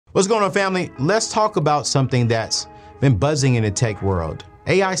What's going on, family? Let's talk about something that's been buzzing in the tech world: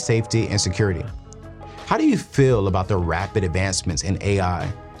 AI safety and security. How do you feel about the rapid advancements in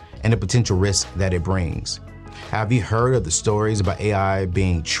AI and the potential risk that it brings? Have you heard of the stories about AI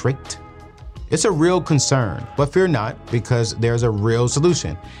being tricked? It's a real concern, but fear not, because there's a real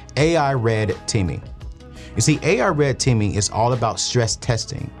solution: AI red teaming. You see, AI red teaming is all about stress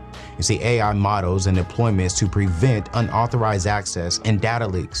testing. You see, AI models and deployments to prevent unauthorized access and data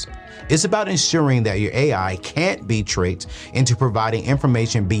leaks. It's about ensuring that your AI can't be tricked into providing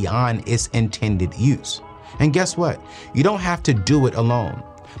information beyond its intended use. And guess what? You don't have to do it alone.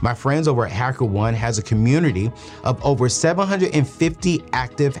 My friends over at HackerOne has a community of over 750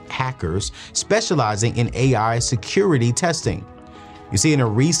 active hackers specializing in AI security testing. You see, in a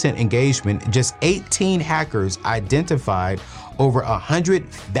recent engagement, just 18 hackers identified over 100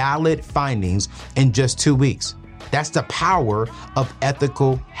 valid findings in just 2 weeks. That's the power of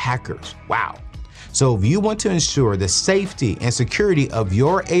ethical hackers. Wow. So if you want to ensure the safety and security of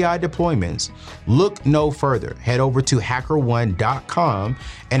your AI deployments, look no further. Head over to hackerone.com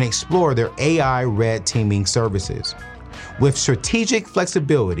and explore their AI red teaming services. With strategic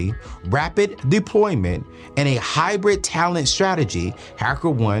flexibility, rapid deployment, and a hybrid talent strategy,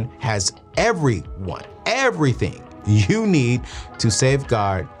 HackerOne has everything you need to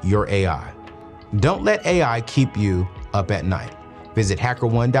safeguard your AI. Don't let AI keep you up at night. Visit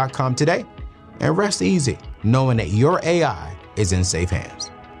hackerone.com today and rest easy, knowing that your AI is in safe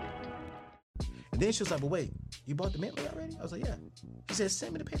hands. And then she was like, "But wait, you bought the Bentley already?" I was like, "Yeah." She said,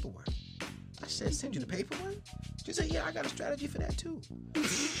 "Send me the paperwork." I said, "Send you the paperwork?" She said, "Yeah, I got a strategy for that too."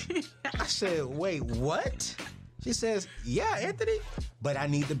 I said, "Wait, what?" She says, "Yeah, Anthony, but I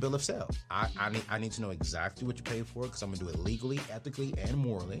need the bill of sale. I need to know exactly what you paid for it, because I'm gonna do it legally, ethically, and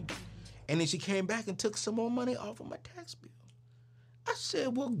morally." And then she came back and took some more money off of my tax bill. I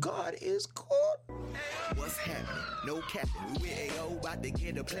said, "Well, God is good." What's happening? No capping. We with AO, about to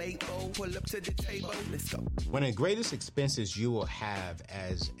get a plate. Pull up to the table. Let's go. One of the greatest expenses you will have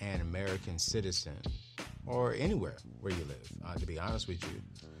as an American citizen, or anywhere where you live, to be honest with you,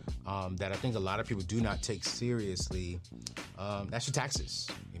 that I think a lot of people do not take seriously, that's your taxes.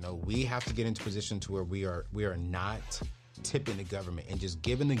 You know, we have to get into a position to where we are not tipping the government and just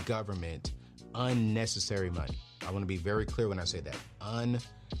giving the government unnecessary money. I want to be very clear when I say that.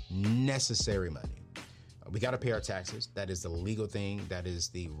 Unnecessary money. We got to pay our taxes. That is the legal thing. That is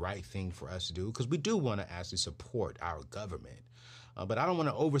the right thing for us to do, because we do want to actually support our government. But I don't want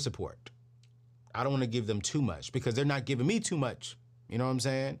to over-support. I don't want to give them too much, because they're not giving me too much. You know what I'm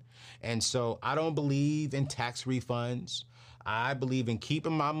saying? And so I don't believe in tax refunds. I believe in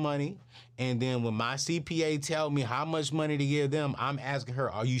keeping my money. And then when my CPA tell me how much money to give them, I'm asking her,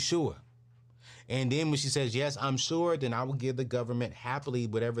 "Are you sure?" And then when she says, "Yes, I'm sure," then I will give the government happily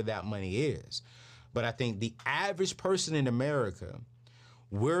whatever that money is. But I think the average person in America,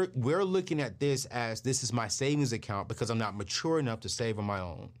 we're looking at this as, this is my savings account because I'm not mature enough to save on my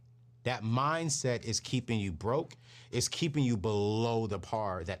own. That mindset is keeping you broke. It's keeping you below the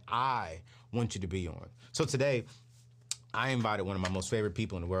par that I want you to be on. So today, I invited one of my most favorite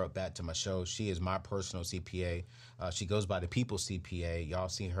people in the world back to my show. She is my personal CPA. She goes by the People's CPA. Y'all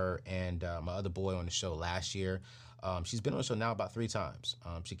seen her and my other boy on the show last year. She's been on the show now about 3 times.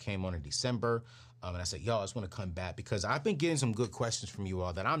 She came on in December. And I said, "Yo, I just want to come back because I've been getting some good questions from you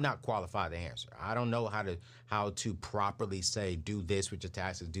all that I'm not qualified to answer. I don't know how to properly say, do this with your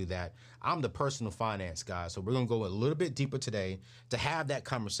taxes, do that." I'm the personal finance guy. So we're going to go a little bit deeper today to have that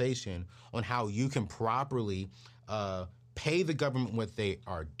conversation on how you can properly pay the government what they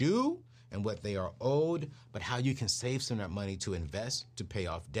are due and what they are owed, but how you can save some of that money to invest, to pay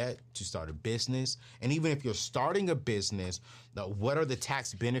off debt, to start a business. And even if you're starting a business, what are the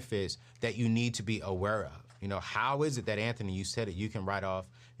tax benefits that you need to be aware of? You know, how is it that, Anthony, you said it, you can write off,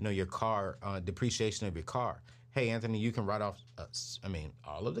 your car, depreciation of your car. Hey, Anthony, you can write off,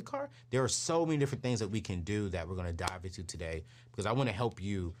 all of the car? There are so many different things that we can do that we're going to dive into today, because I want to help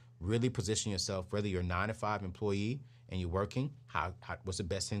you really position yourself, whether you're a 9-to-5 employee and you're working, what's the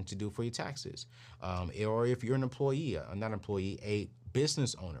best thing to do for your taxes? Or if you're an employee, not an employee, a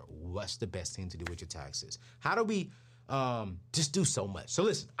business owner, what's the best thing to do with your taxes? How do we just do so much? So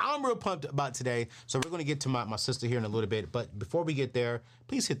listen, I'm real pumped about today. So we're going to get to my sister here in a little bit. But before we get there,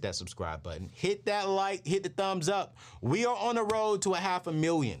 please hit that subscribe button. Hit that like, hit the thumbs up. We are on the road to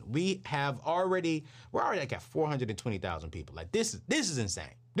 500,000. We're already like at 420,000 people. Like this is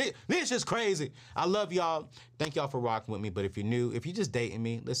insane. This is crazy. I love y'all. Thank y'all for rocking with me. But if you're new, if you're just dating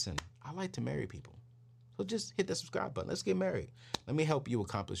me, listen, I like to marry people. So just hit that subscribe button. Let's get married. Let me help you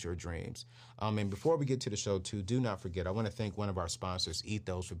accomplish your dreams. And before we get to the show, too, do not forget, I want to thank one of our sponsors,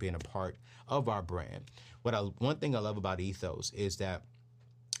 Ethos, for being a part of our brand. One thing I love about Ethos is that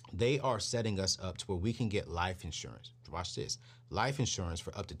they are setting us up to where we can get life insurance. Watch this. Life insurance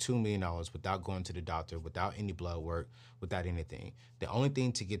for up to $2 million without going to the doctor, without any blood work, without anything. The only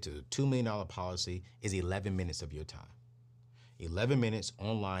thing to get to a $2 million policy is 11 minutes of your time. 11 minutes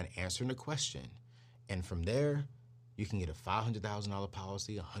online answering the question. And from there, you can get a $500,000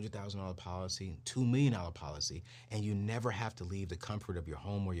 policy, a $100,000 policy, $2 million policy, and you never have to leave the comfort of your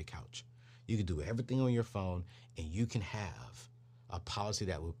home or your couch. You can do everything on your phone, and you can have a policy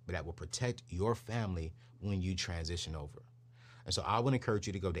that will protect your family when you transition over. And so I would encourage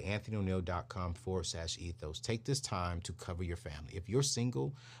you to go to anthonyoneal.com/ethos. Take this time to cover your family. If you're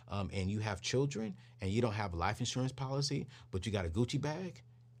single and you have children and you don't have a life insurance policy, but you got a Gucci bag,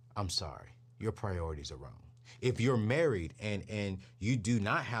 I'm sorry, your priorities are wrong. If you're married and you do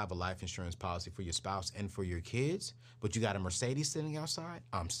not have a life insurance policy for your spouse and for your kids, but you got a Mercedes sitting outside,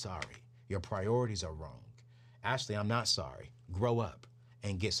 I'm sorry, your priorities are wrong. Actually, I'm not sorry. Grow up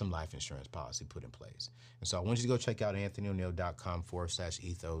and get some life insurance policy put in place. And so I want you to go check out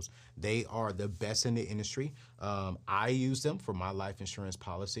anthonyoneal.com/ethos. They are the best in the industry. I use them for my life insurance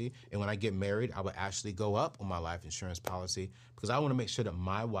policy. And when I get married, I would actually go up on my life insurance policy because I want to make sure that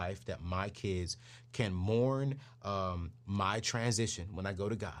my wife, that my kids can mourn my transition when I go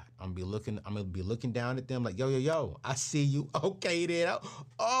to God. I'm gonna be looking down at them like, yo, I see you. Okay, then.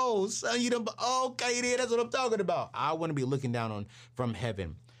 Oh, son, you done. Okay, then. That's what I'm talking about. I want to be looking down from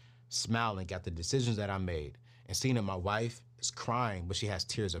heaven, smiling at the decisions that I made and seeing that my wife is crying, but she has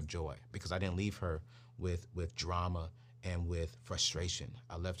tears of joy because I didn't leave her with drama and with frustration.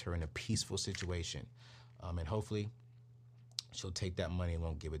 I left her in a peaceful situation. And hopefully she'll take that money and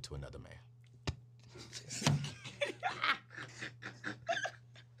won't give it to another man.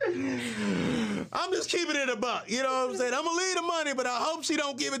 I'm just keeping it a buck. You know what I'm saying? I'm going to leave the money, but I hope she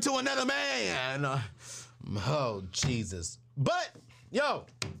don't give it to another man. Oh, Jesus. But, yo,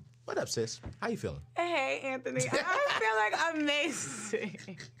 what up, sis? How you feeling? Hey, Anthony. I feel like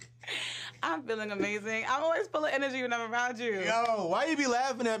amazing. I'm feeling amazing. I'm always full of energy when I'm around you. Yo, why you be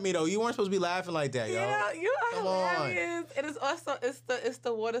laughing at me, though? You weren't supposed to be laughing like that, yo. Yeah, you are hilarious. It is also, it's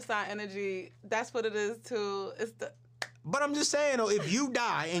the water sign energy. That's what it is, too. But I'm just saying, though, if you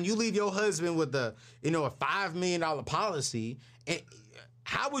die and you leave your husband with a $5 million policy,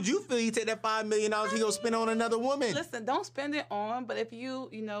 how would you feel? You take that $5 million he gonna spend on another woman? Listen, don't spend it on. But if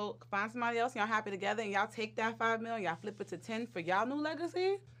you find somebody else, y'all happy together, and y'all take that $5 million, y'all flip it to 10 for y'all new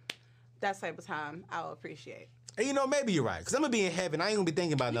legacy. That type of time I'll appreciate. And maybe you're right, because I'm gonna be in heaven. I ain't gonna be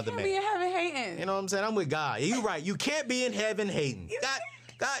thinking about another man. You can't be in heaven hating. You know what I'm saying? I'm with God. Yeah, you're right. You can't be in heaven hating.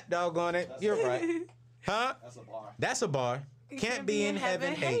 God doggone it. You're right. Huh? That's a bar. That's a bar. Can't be in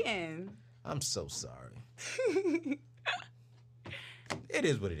heaven hating. I'm so sorry. It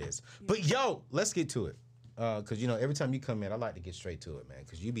is what it is. But, yo, let's get to it. Because, every time you come in, I like to get straight to it, man,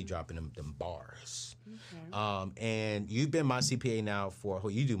 because you be dropping them bars. Okay. And you've been my CPA now for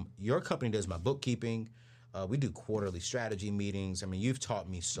your company does my bookkeeping. We do quarterly strategy meetings. I mean, you've taught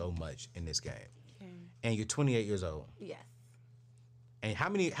me so much in this game. Okay. And you're 28 years old. Yes. And how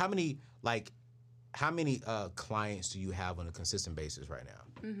many clients do you have on a consistent basis right now?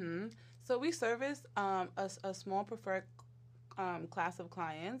 Mm-hmm. So we service a small preferred class of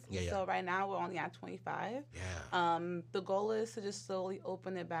clients. Yeah. So right now we're only at 25. Yeah. The goal is to just slowly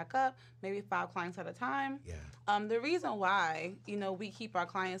open it back up, maybe 5 clients at a time. Yeah. The reason why, we keep our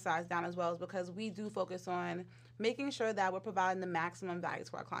client size down as well is because we do focus on making sure that we're providing the maximum value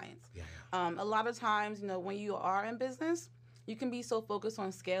to our clients. Yeah. A lot of times, when you are in business, you can be so focused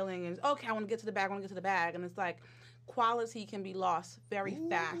on scaling and, okay, I want to get to the bag. And it's like quality can be lost very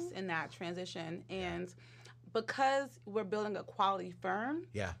fast in that transition. And because we're building a quality firm,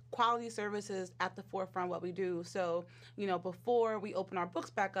 quality service is at the forefront of what we do. So, before we open our books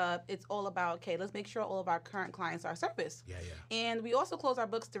back up, it's all about, okay, let's make sure all of our current clients are serviced. Yeah, yeah. And we also close our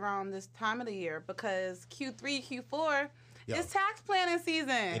books around this time of the year because Q3, Q4, it's tax planning season.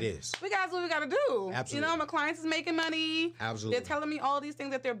 It is. We got to do what we got to do. Absolutely. My clients is making money. Absolutely. They're telling me all these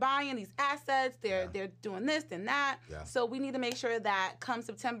things that they're buying, these assets. They're doing this and that. Yeah. So we need to make sure that come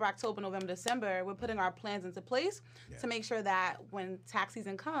September, October, November, December, we're putting our plans into place to make sure that when tax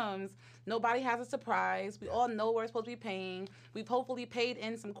season comes, nobody has a surprise. We all know we're supposed to be paying. We've hopefully paid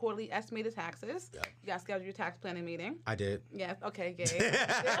in some quarterly estimated taxes. Yep. You got to schedule your tax planning meeting. I did. Yeah. Okay, Gabe.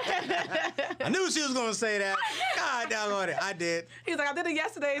 I knew she was going to say that. God doggone it. I did. He's like, I did it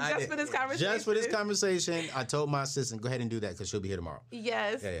yesterday for this conversation. Just for this conversation, I told my assistant, go ahead and do that because she'll be here tomorrow.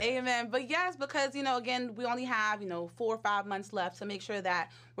 Yes, amen. But yes, because, again, we only have, 4 or 5 months left to make sure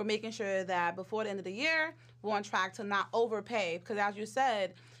that we're making sure that before the end of the year, we're on track to not overpay. Because as you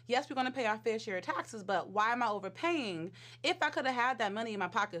said, yes, we're going to pay our fair share of taxes, but why am I overpaying if I could have had that money in my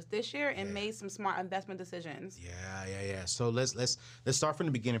pockets this year and made some smart investment decisions? Yeah. So let's start from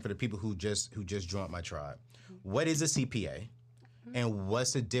the beginning for the people who just joined my tribe. What is a CPA, and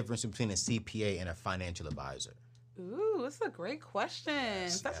what's the difference between a CPA and a financial advisor? Ooh, this is a great question.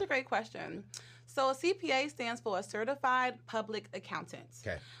 Such a great question. So a CPA stands for a Certified Public Accountant.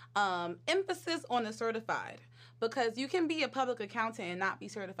 Okay. Emphasis on the certified, because you can be a public accountant and not be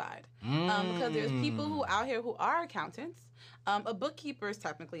certified. Because there's people who out here who are accountants. A bookkeeper is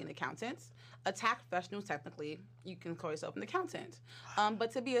technically an accountant. A tax professional, technically, you can call yourself an accountant.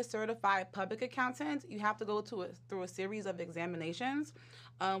 But to be a certified public accountant, you have to go through a series of examinations.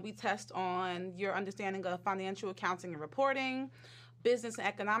 We test on your understanding of financial accounting and reporting, business and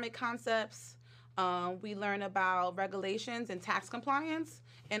economic concepts. We learn about regulations and tax compliance,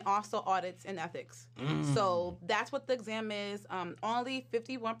 and also audits and ethics. So that's what the exam is. Only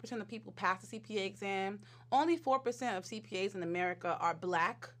 51% of people pass the CPA exam. Only 4% of CPAs in America are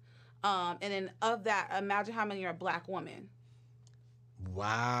Black. And then of that, imagine how many are Black women.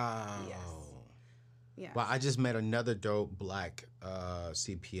 Wow. Yes. Well, I just met another dope Black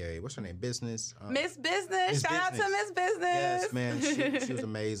CPA. What's her name? Business. Miss Business. Shout out to Miss Business. Yes, man. She was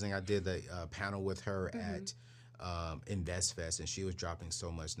amazing. I did the panel with her at InvestFest, and she was dropping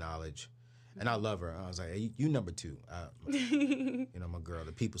so much knowledge. And I love her. I was like, hey, you number 2. My girl,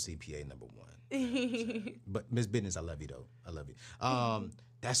 the people CPA number 1. But Miss Business, I love you, though. I love you.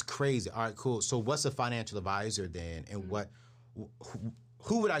 That's crazy. All right, cool. So what's a financial advisor then, and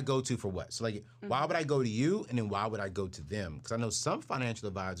who would I go to for what? So, why would I go to you, and then why would I go to them? Because I know some financial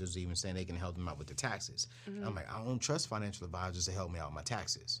advisors even saying they can help them out with their taxes. And I'm like, I don't trust financial advisors to help me out with my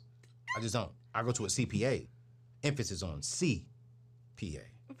taxes. I just don't. I go to a CPA. Emphasis on CPA.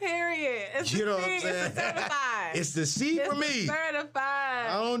 Period. It's you know what I'm saying? It's certified. It's the C for me. It's certified.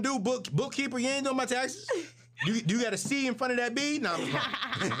 I don't do bookkeeper. You ain't doing my taxes. You got a C in front of that B? No,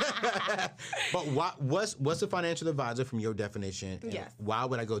 but what's a financial advisor from your definition? Yes. Why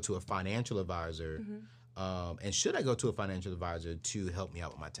would I go to a financial advisor? And should I go to a financial advisor to help me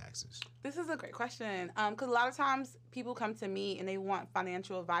out with my taxes? This is a great question. Because a lot of times people come to me and they want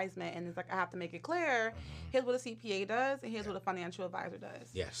financial advisement, and it's like, I have to make it clear. Here's what a CPA does, and here's what a financial advisor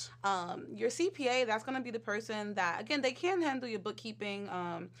does. Yes. Your CPA, that's going to be the person that, again, they can handle your bookkeeping,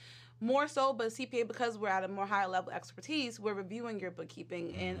 more so, but CPA, because we're at a more higher level expertise, we're reviewing your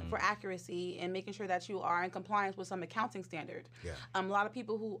bookkeeping and for accuracy and making sure that you are in compliance with some accounting standard. Yeah. A lot of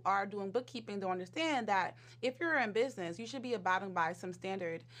people who are doing bookkeeping don't understand that if you're in business, you should be abiding by some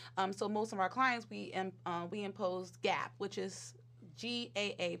standard. So most of our clients, we impose GAAP, which is GAAP.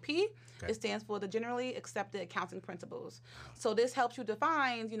 Okay. It stands for the Generally Accepted Accounting Principles. So this helps you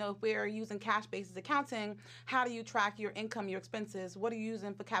define, if we're using cash-basis accounting, how do you track your income, your expenses? What are you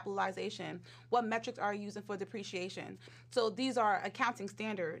using for capitalization? What metrics are you using for depreciation? So these are accounting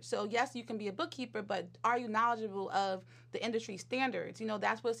standards. So yes, you can be a bookkeeper, but are you knowledgeable of the industry standards?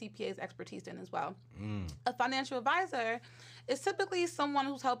 That's what CPA's expertise in as well. A financial advisor is typically someone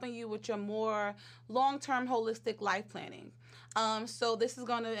who's helping you with your more long-term holistic life planning. So this is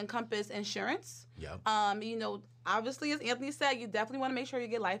going to encompass insurance. Yep. Obviously, as Anthony said, you definitely want to make sure you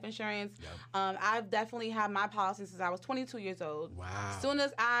get life insurance. Yep. I've definitely had my policy since I was 22 years old. Wow. As soon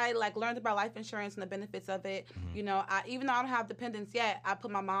as I learned about life insurance and the benefits of it, even though I don't have dependents yet, I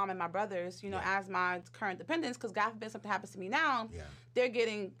put my mom and my brothers, as my current dependents, because God forbid something happens to me now, they're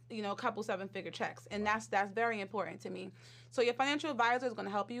getting, a couple 7-figure checks, and that's very important to me. So your financial advisor is going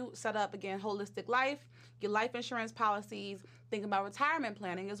to help you set up, again, holistic life, your life insurance policies, think about retirement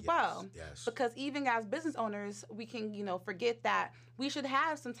planning as well. Yes. Because even as business owners, we can, forget that we should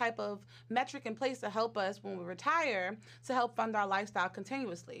have some type of metric in place to help us when we retire to help fund our lifestyle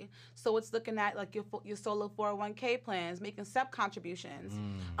continuously. So it's looking at your solo 401k plans, making SEP contributions.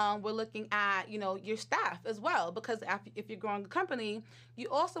 We're looking at, your staff as well, because if you're growing a company, you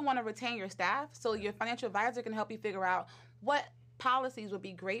also want to retain your staff. So your financial advisor can help you figure out what policies would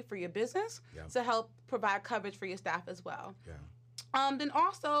be great for your business to help provide coverage for your staff as well. Yeah. Then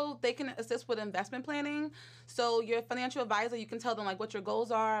also they can assist with investment planning. So your financial advisor, you can tell them what your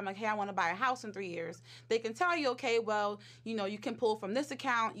goals are. I'm like, hey, I want to buy a house in 3 years. They can tell you, okay, well, you can pull from this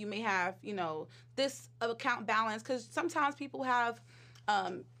account. You may have, this account balance, because sometimes people have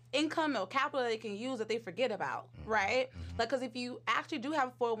income or capital they can use that they forget about, right? Like, because if you actually do have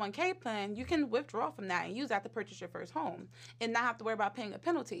a 401k plan, you can withdraw from that and use that to purchase your first home and not have to worry about paying a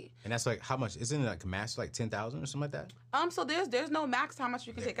penalty. And that's like how much? Isn't it like a max like $10,000 or something like that? So there's no max how much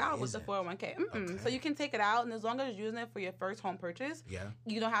you can take out with the 401k. Okay. So you can take it out, and as long as you're using it for your first home purchase,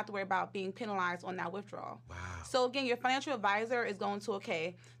 you don't have to worry about being penalized on that withdrawal. Wow. So again, your financial advisor is going to,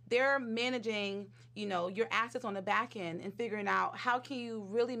 they're managing, your assets on the back end and figuring out how can you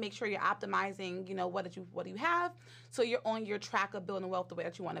really make sure you're optimizing, what you have, so you're on your track of building wealth the way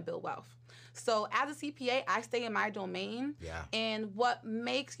that you want to build wealth. So as a CPA, I stay in my domain. Yeah. And what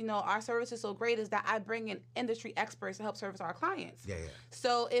makes, our services so great is that I bring in industry experts to help service our clients. Yeah.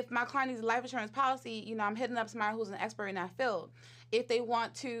 So if my client needs a life insurance policy, I'm hitting up somebody who's an expert in that field. If they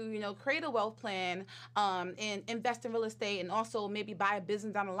want to, create a wealth plan and invest in real estate and also maybe buy a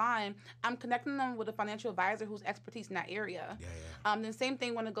business down the line, I'm connecting them with a financial advisor who's expertise in that area. The same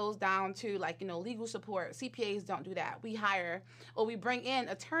thing when it goes down to legal support. CPAs don't do that. We hire or we bring in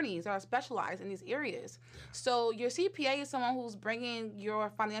attorneys that are specialized in these areas. So your CPA is someone who's bringing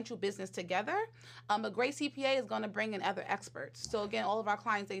your financial business together. A great CPA is going to bring in other experts. So again, all of our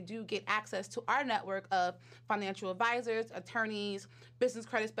clients, they do get access to our network of financial advisors, attorneys, business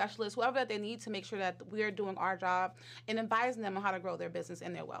credit specialists, whoever that they need to make sure that we're doing our job and advising them on how to grow their business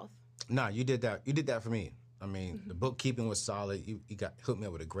and their wealth. Nah, you did that. You did that for me. I mean, the bookkeeping was solid. You hooked me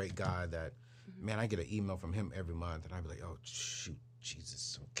up with a great guy that, man, I get an email from him every month, and I'd be like, oh, shoot,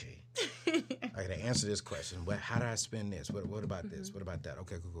 Jesus, okay. I got to answer this question. How do I spend this? What about this? What about that?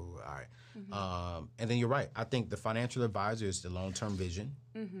 Okay, cool. All right. And then you're right. I think the financial advisor is the long-term vision.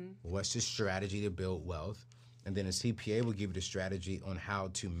 What's the strategy to build wealth? And then a CPA will give you the strategy on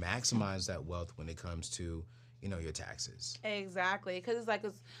how to maximize that wealth when it comes to, your taxes. Exactly. Because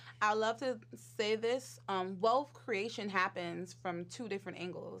I love to say this, wealth creation happens from two different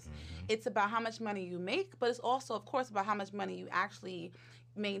angles. It's about how much money you make, but it's also, of course, about how much money you actually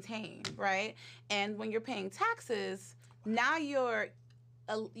maintain, right? And when you're paying taxes, now you're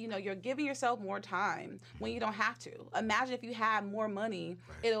giving yourself more time when you don't have to. Imagine if you had more money,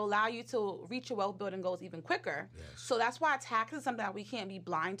 it'll allow you to reach your wealth building goals even quicker. Yes. So that's why taxes is something that we can't be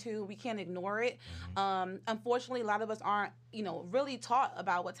blind to. We can't ignore it. Unfortunately, a lot of us aren't, really taught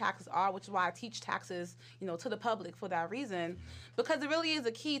about what taxes are, which is why I teach taxes, to the public for that reason. Because it really is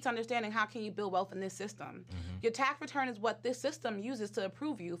a key to understanding how can you build wealth in this system. Your tax return is what this system uses to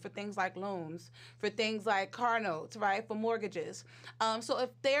approve you for things like loans, for things like car notes, right, for mortgages. So if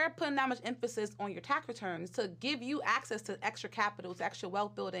they're putting that much emphasis on your tax returns to give you access to extra capital, to extra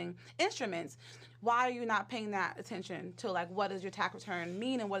wealth building instruments, why are you not paying that attention to what does your tax return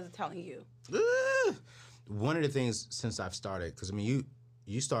mean and what is it telling you? One of the things since I've started, because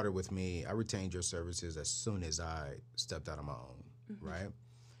you started with me, I retained your services as soon as I stepped out on my own, right?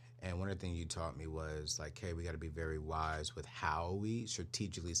 And one of the things you taught me was hey, we got to be very wise with how we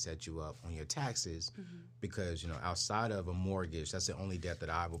strategically set you up on your taxes because, outside of a mortgage, that's the only debt that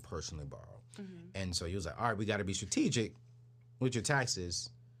I will personally borrow. And so he was like, all right, we got to be strategic with your taxes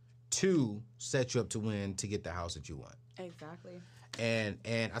to set you up to win to get the house that you want. Exactly. And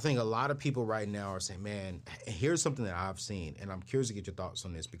I think a lot of people right now are saying, man, here's something that I've seen, and I'm curious to get your thoughts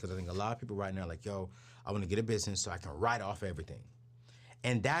on this because I think a lot of people right now are like, yo, I want to get a business so I can write off everything.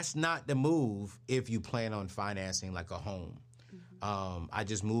 And that's not the move if you plan on financing a home. I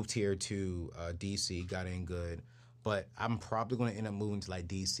just moved here to D.C., got in good, but I'm probably going to end up moving to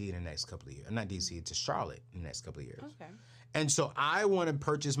D.C. in the next couple of years. Not D.C., to Charlotte in the next couple of years. Okay. And so I want to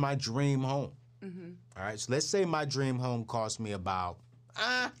purchase my dream home. All right, so let's say my dream home cost me about,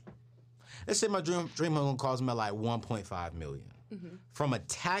 let's say my dream home cost me $1.5 million. From a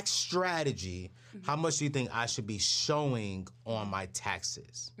tax strategy, how much do you think I should be showing on my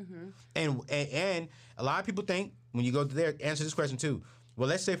taxes? And a lot of people think, when you go there, answer this question too. Well,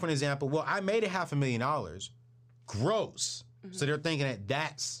 let's say for an example, well, I made $500,000 gross. So they're thinking that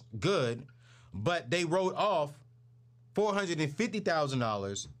that's good, but they wrote off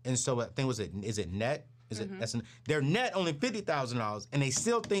 $450,000, and so I think is it net? They're net only $50,000, and they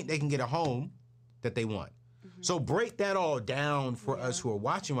still think they can get a home that they want. So break that all down for us who are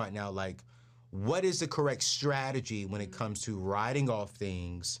watching right now. What is the correct strategy when it comes to writing off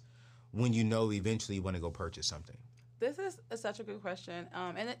things when eventually you want to go purchase something? This is such a good question,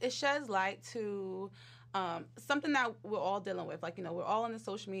 and it sheds light to something that we're all dealing with. Like, we're all in the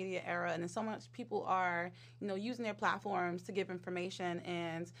social media era, and then so much people are, using their platforms to give information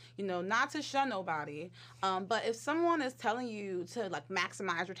and, not to shun nobody. But if someone is telling you to, like,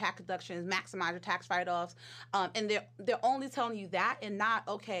 maximize your tax deductions, maximize your tax write-offs, and they're only telling you that and not,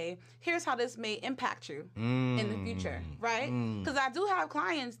 okay, here's how this may impact you in the future, right? Because I do have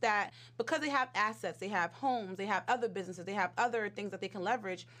clients that, because they have assets, they have homes, they have other businesses, they have other things that they can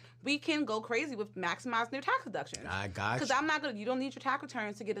leverage, we can go crazy with maximizing their tax deductions. I got you. Because you don't need your tax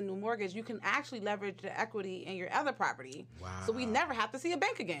returns to get a new mortgage. You can actually leverage the equity in your other property. Wow. So we never have to see a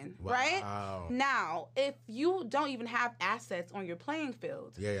bank again, right? Now, if you don't even have assets on your playing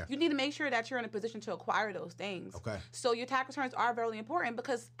field, you need to make sure that you're in a position to acquire those things. Okay. So your tax returns are very important,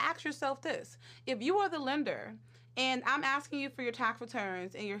 because ask yourself this. If you are the lender and I'm asking you for your tax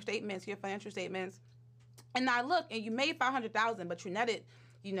returns and your statements, your financial statements, and I look and you made $500,000, but you netted,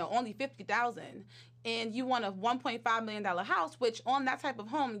 only $50,000, and you want a $1.5 million house, which on that type of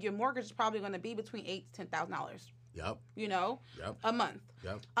home, your mortgage is probably going to be between $8,000 to $10,000. Yep. A month.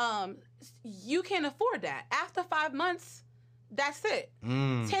 Yep. You can't afford that. After 5 months, that's it.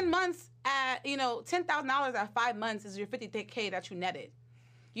 10 months at, $10,000 at 5 months is your $50K that you netted.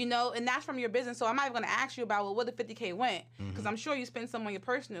 And that's from your business. So I'm not even going to ask you about, what the $50K went, because I'm sure you spend some on your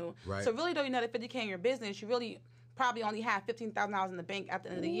personal. Right. So really, though, you netted $50K in your business, you really probably only have $15,000 in the bank at the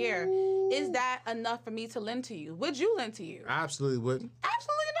end of the year. Is that enough for me to lend to you? Would you lend to you? Absolutely wouldn't.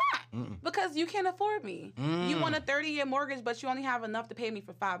 Absolutely not. Because you can't afford me. You want a 30-year mortgage, but you only have enough to pay me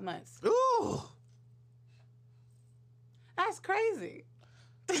for 5 months. Ooh. That's crazy.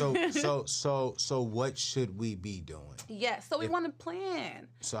 So what should we be doing? Yes, so we want to plan.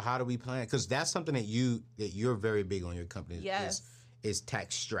 So how do we plan? Because that's something that you're very big on your company. Yes. Is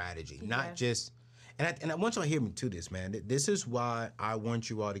tax strategy, not just. And I want y'all to hear me to this, man. This is why I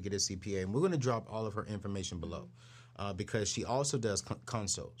want you all to get a CPA, and we're going to drop all of her information below, because she also does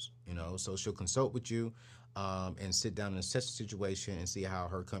consults. So she'll consult with you, and sit down and assess the situation and see how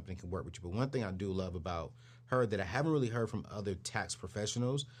her company can work with you. But one thing I do love about her that I haven't really heard from other tax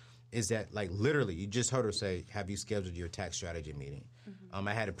professionals is that, like, literally, you just heard her say, have you scheduled your tax strategy meeting?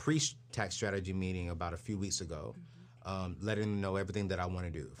 I had a pre-tax strategy meeting about a few weeks ago, letting them know everything that I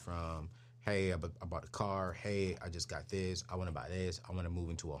want to do, from, hey, I bought a car, hey, I just got this, I want to buy this, I want to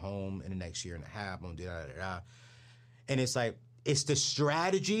move into a home in the next year and a half, I'm going to do da-da-da-da. And it's like, it's the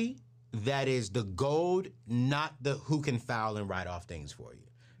strategy that is the gold, not the who can file and write off things for you.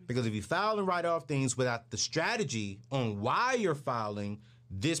 Because if you file and write off things without the strategy on why you're filing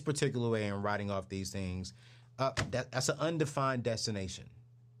this particular way and writing off these things, that's an undefined destination.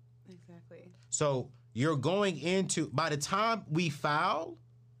 Exactly. So you're going into, by the time we file,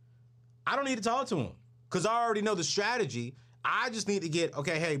 I don't need to talk to them because I already know the strategy. I just need to get,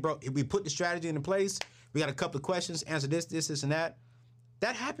 okay, hey, bro, if we put the strategy into place, we got a couple of questions, answer this, and that.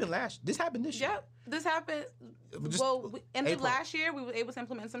 That happened this happened this year. Yep, this happened. Last year, we were able to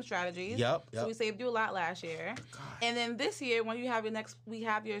implement some strategies. Yep. So we saved you a lot last year. God. And then this year, when you have we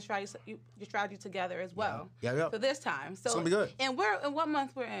have your strategy together as well. Yeah. For this time. So it's gonna be good. And we're in what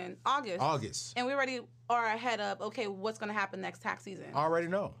month we're in? August. August. And we already are ahead of, okay, what's going to happen next tax season? I already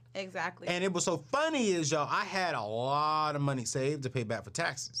know. Exactly. And it was so funny is, y'all, I had a lot of money saved to pay back for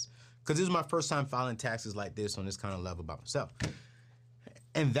taxes. Because this is my first time filing taxes like this on this kind of level by myself.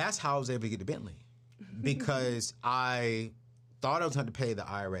 And that's how I was able to get the Bentley. Because I thought I was going to pay the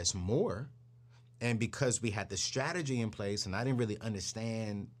IRS more. And because we had the strategy in place and I didn't really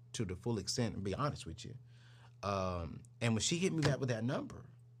understand to the full extent, and be honest with you. And when she hit me back with that number,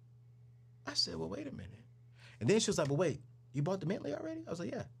 I said, well, wait a minute. And then she was like, well, wait, you bought the Bentley already? I was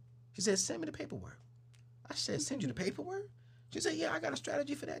like, yeah. She said, send me the paperwork. I said, send you the paperwork? She said, yeah, I got a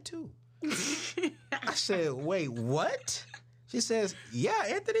strategy for that too. I said, wait, what? She says, yeah,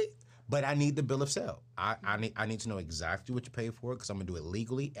 Anthony, but I need the bill of sale. I need to know exactly what you paid for it because I'm going to do it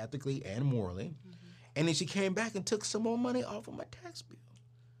legally, ethically, and morally. Mm-hmm. And then she came back and took some more money off of my tax bill.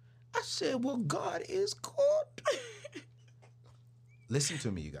 I said, well, God is good. Listen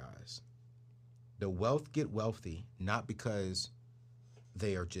to me, you guys. The wealth get wealthy not because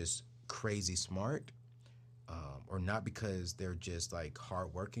they are just crazy smart or not because they're just like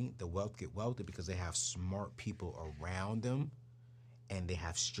hardworking. The wealth get wealthy because they have smart people around them and they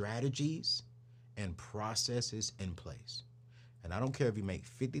have strategies and processes in place. And I don't care if you make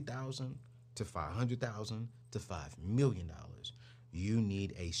 $50,000 to $500,000 to $5 million. You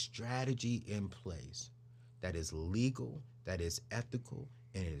need a strategy in place that is legal, that is ethical,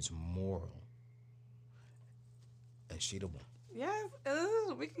 and it is moral. And she the one. Yes,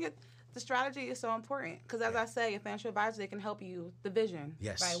 we can get. the strategy is so important because, as I say, a financial advisor, they can help you the vision.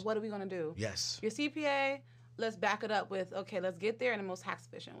 Yes. Right? What are we going to do? Yes. Your CPA, let's back it up with, okay, let's get there in the most tax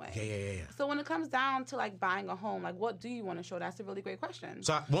efficient way. Yeah. So when it comes down to like buying a home, like what do you want to show? That's a really great question.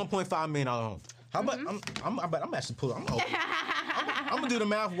 So $1.5 million home. How about I'm actually pulling. I'm gonna do the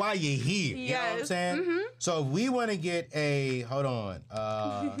math while you're here. You know what I'm saying? So if we want to get a I'm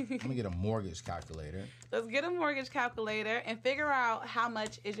gonna get a mortgage calculator. Let's get a mortgage calculator and figure out how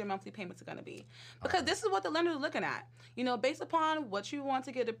much is your monthly payments going to be. Because this is what the lenders are looking at. You know, based upon what you want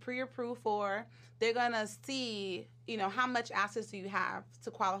to get a pre-approved for, they're going to see, you know, how much assets do you have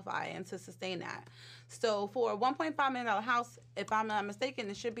to qualify and to sustain that. So for a $1.5 million house, if I'm not mistaken,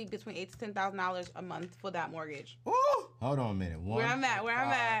 it should be between $8,000 to $10,000 a month for that mortgage. Woo! Hold on a minute. Where I'm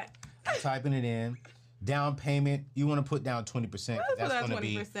at. I'm typing it in. Down payment, you want to put down 20%. That's going to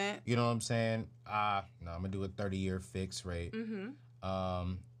be, you know what I'm saying? No, I'm going to do a 30-year fixed rate.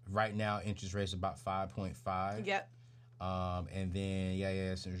 Right now, interest rate's about 5.5. Yep. And then,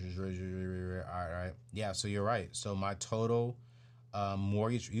 interest rate, all right. Yeah, so you're right. So my total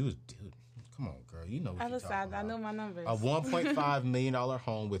mortgage, dude, come on, girl. You know what you're talking about. I know my numbers. A $1.5 million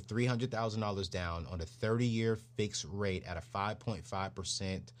home with $300,000 down on a 30-year fixed rate at a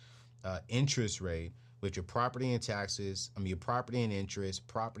 5.5% interest rate, with your property and taxes, your property and interest,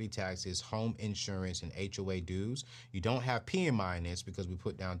 property taxes, home insurance, and HOA dues. You don't have PMI in this because we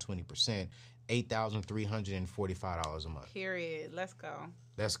put down 20%, $8,345 a month. Period. Let's go.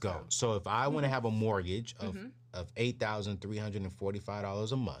 So if I want to have a mortgage of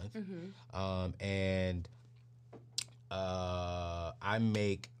 $8,345 a month, and I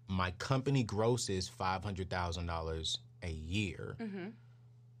make my company grosses $500,000 a year,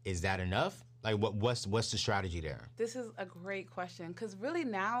 is that enough? Like, what's the strategy there? This is a great question because really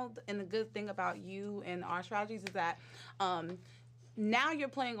now, and the good thing about you and our strategies is that now you're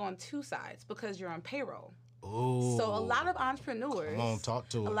playing on two sides because you're on payroll. Ooh. So a lot of entrepreneurs, come on, talk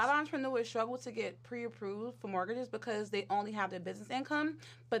to us. A lot of entrepreneurs struggle to get pre-approved for mortgages because they only have their business income,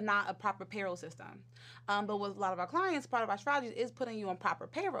 but not a proper payroll system. But with a lot of our clients, part of our strategy is putting you on proper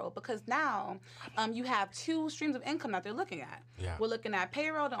payroll because now you have two streams of income that they're looking at. Yeah. We're looking at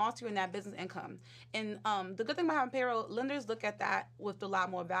payroll and also in that business income. And the good thing about having payroll, lenders look at that with a lot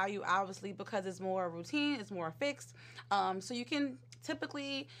more value, obviously, because it's more routine, it's more fixed. So you can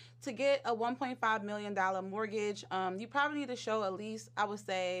typically, to get a $1.5 million mortgage, you probably need to show at least, I would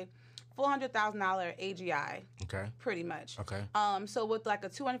say, $400,000 AGI. Okay. Pretty much. Okay. So with like a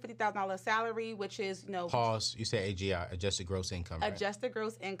 $250,000 salary, which is, you know. Pause. You said AGI, adjusted gross income, right? Adjusted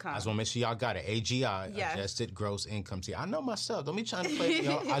gross income. I just want to make sure y'all got it. AGI, yes. Adjusted gross income. See, I know myself. Don't be trying to play for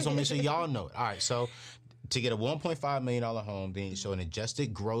y'all. I just want to make sure y'all know it. All right. So to get a $1.5 million home, then you show an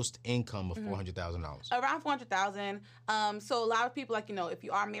adjusted gross income of $400,000. Around $400,000. So a lot of people, like, you know, if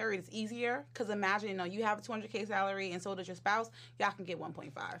you are married, it's easier because imagine, you know, you have a $200K salary and so does your spouse. Y'all can get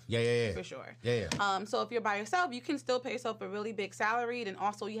 1.5. Yeah. For sure. Yeah. So if you're by yourself, you can still pay yourself a really big salary. Then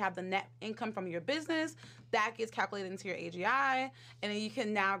also you have the net income from your business. That gets calculated into your AGI, and then you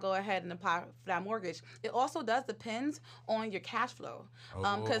can now go ahead and apply for that mortgage. It also does depend on your cash flow,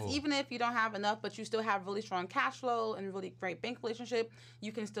 because even if you don't have enough, but you still have really strong cash flow and really great bank relationship,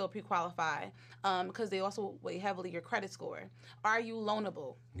 you can still pre-qualify, because they also weigh heavily your credit score. Are you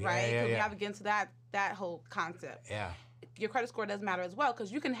loanable, right? Because we have to get into that whole concept. Yeah. Your credit score does matter as well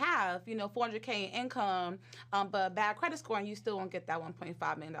because you can have, you know, $400K in income, but a bad credit score and you still won't get that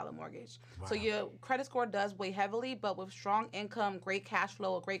 $1.5 million mortgage. Wow. So your credit score does weigh heavily, but with strong income, great cash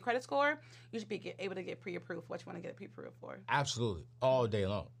flow, a great credit score, you should be able to get pre-approved for what you want to get pre-approved for. Absolutely. All day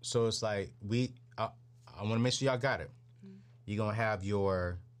long. So it's like I want to make sure y'all got it. Mm-hmm. You're going to have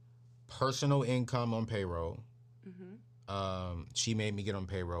your personal income on payroll. Mm-hmm. She made me get on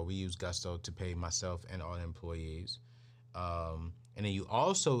payroll. We use Gusto to pay myself and all the employees. And then you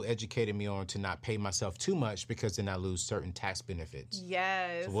also educated me on to not pay myself too much because then I lose certain tax benefits.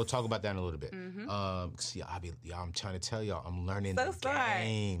 Yes. So we'll talk about that in a little bit. Mm-hmm. See, I'm trying to tell y'all, I'm learning the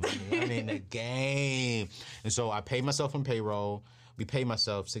game. I'm learning the game. And so I pay myself on payroll. We pay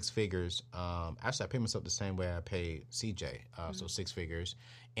myself six figures. Actually, I pay myself the same way I pay CJ, so six figures.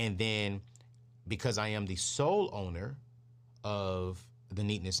 And then because I am the sole owner of the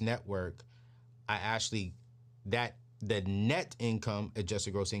Neatness Network, I actually, the net income,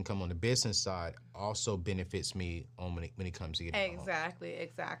 adjusted gross income on the business side also benefits me on when it comes to getting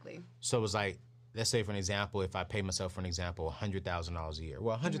Exactly. So it's like, let's say for an example, if I pay myself, for an example, $100,000 a year.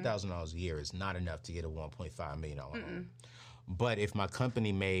 Well, $100,000 a year is not enough to get a $1.5 million home. But if my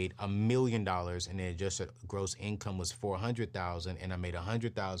company made $1 million and the adjusted gross income was $400,000 and I made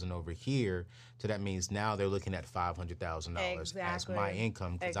 $100,000 over here, so that means now they're looking at $500,000 as my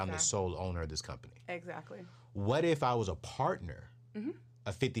income because I'm the sole owner of this company. Exactly. What if I was a partner,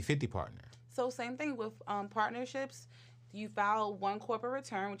 a 50-50 partner? So same thing with partnerships. You file one corporate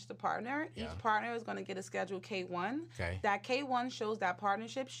return, which is the partner. Yeah. Each partner is going to get a Schedule K-1. Okay. That K-1 shows that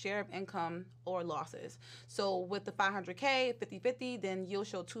partnership's share of income or losses. So with the $500K, 50-50, then you'll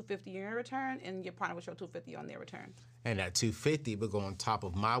show $250 in your return, and your partner will show $250 on their return. And that $250 will go on top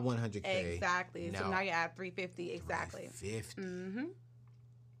of my $100K. Exactly. So now you're at $350. Exactly. $350. Mm-hmm.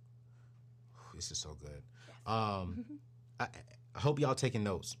 This is so good. I hope y'all taking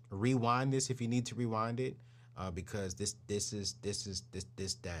notes. Rewind this if you need to rewind it. Because this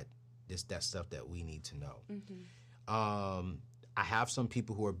that stuff that we need to know. Mm-hmm. I have some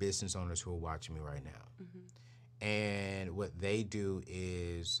people who are business owners who are watching me right now, and what they do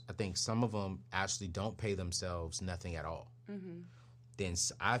is, I think some of them actually don't pay themselves nothing at all. Then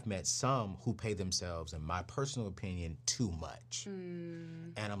I've met some who pay themselves, in my personal opinion, too much,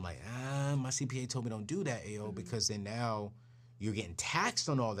 and I'm like, my CPA told me don't do that, AO, because then now you're getting taxed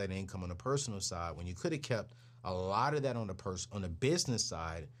on all that income on the personal side when you could have kept a lot of that on the business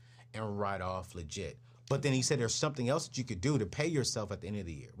side and write off legit. But then he said there's something else that you could do to pay yourself at the end of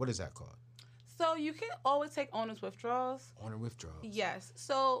the year. What is that called? So you can always take owner's withdrawals. Owner withdrawals. Yes.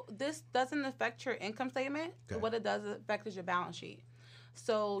 So this doesn't affect your income statement. Okay. What it does affect is your balance sheet.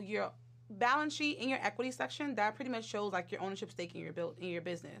 So your balance sheet in your equity section, that pretty much shows like your ownership stake in your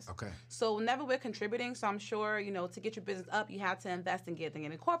business. Okay. So whenever we're contributing, so I'm sure, to get your business up, you had to invest in getting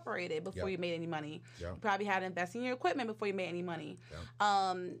it incorporated before you made any money. Yep. You probably had to invest in your equipment before you made any money.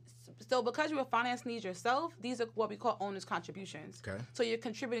 Yep. So because you were financing these yourself, these are what we call owner's contributions. Okay. So you're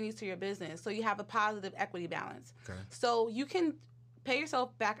contributing these to your business. So you have a positive equity balance. Okay. So you can pay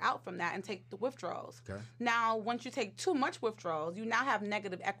yourself back out from that and take the withdrawals. Okay. Now, once you take too much withdrawals, you now have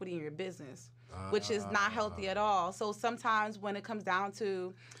negative equity in your business, which is not healthy at all. So sometimes when it comes down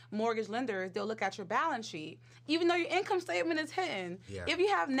to mortgage lenders, they'll look at your balance sheet. Even though your income statement is hidden, if you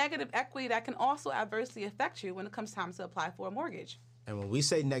have negative equity, that can also adversely affect you when it comes time to apply for a mortgage. And when we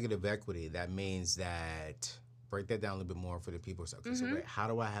say negative equity, that means that, break that down a little bit more for the people. So, okay, so wait,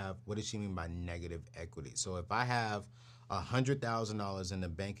 what does she mean by negative equity? So if I have $100,000 in the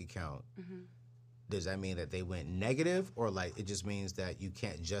bank account, does that mean that they went negative, or like it just means that you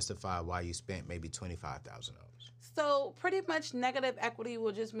can't justify why you spent maybe $25,000? So pretty much negative equity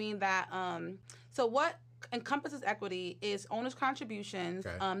will just mean that, so what encompasses equity is owner's contributions,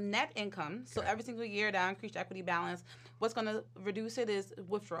 net income. So every single year that increased equity balance, what's going to reduce it is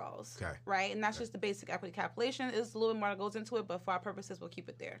withdrawals, right? And that's just the basic equity calculation. There's a little bit more that goes into it, but for our purposes, we'll keep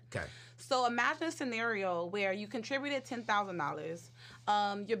it there. Okay. So imagine a scenario where you contributed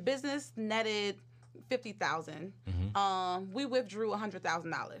 $10,000, your business netted $50,000. We withdrew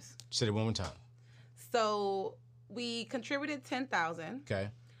 $100,000. Say it one more time. So we contributed $10,000. Okay.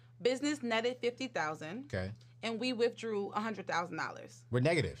 Business netted $50,000. Okay. And we withdrew $100,000. We're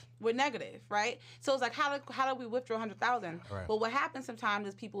negative. We're negative, right? So it's like, how do we withdraw $100,000? Right. Well, what happens sometimes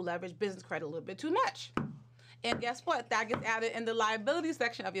is people leverage business credit a little bit too much. And guess what? That gets added in the liability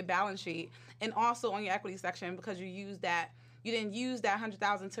section of your balance sheet and also on your equity section because you didn't use that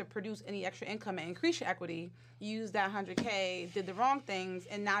 $100,000 to produce any extra income and increase your equity. You used that $100K, did the wrong things,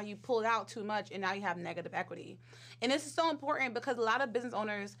 and now you pulled out too much, and now you have negative equity. And this is so important because a lot of business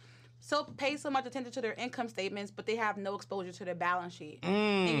owners pay so much attention to their income statements, but they have no exposure to their balance sheet.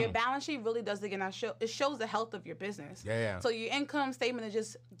 And your balance sheet really does it shows the health of your business. Yeah. So your income statement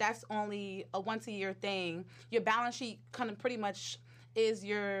that's only a once a year thing. Your balance sheet kind of pretty much is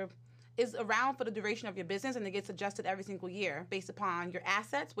around for the duration of your business, and it gets adjusted every single year based upon your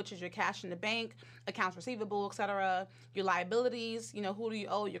assets, which is your cash in the bank, accounts receivable, etc., your liabilities, who do you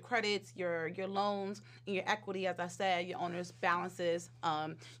owe, your credits, your loans, and your equity, as I said, your owner's balances,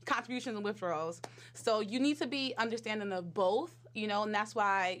 contributions and withdrawals. So you need to be understanding of both, and that's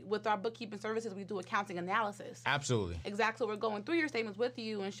why with our bookkeeping services, we do accounting analysis. Absolutely. Exactly. We're going through your statements with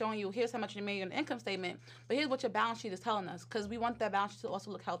you and showing you here's how much you made on the income statement, but here's what your balance sheet is telling us because we want that balance sheet to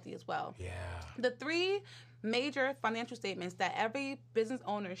also look healthy as well. Yeah. The three major financial statements that every business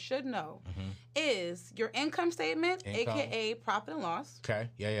owner should know is your income statement, a.k.a. profit and loss. Okay.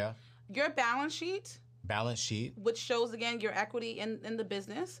 Yeah. Your balance sheet. Balance sheet, which shows again your equity in the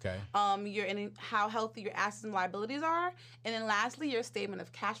business. Okay. How healthy your assets and liabilities are, and then lastly your statement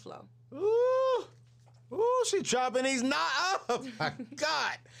of cash flow. Ooh, she chopping these not up. Oh my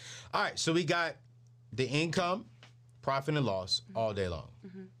God! All right, so we got the income, profit and loss all day long.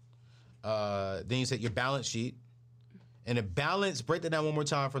 Then you said your balance sheet, And the balance, break that down one more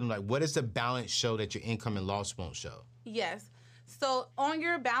time for them. Like, what does the balance show that your income and loss won't show? Yes. So on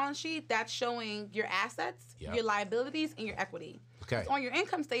your balance sheet, that's showing your assets, your liabilities, and your equity. Okay. So on your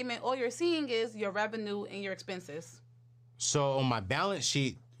income statement, all you're seeing is your revenue and your expenses. So on my balance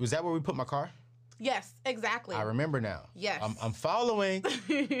sheet, was that where we put my car? Yes, exactly. I remember now. Yes. I'm following.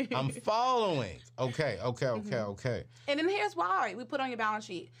 I'm following. Okay. And then here's why we put on your balance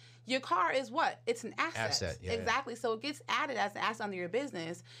sheet. Your car is what? It's an asset. Exactly. So it gets added as an asset under your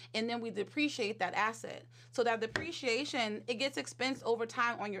business, and then we depreciate that asset. So that depreciation, it gets expensed over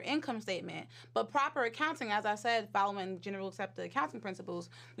time on your income statement. But proper accounting, as I said, following general accepted accounting principles,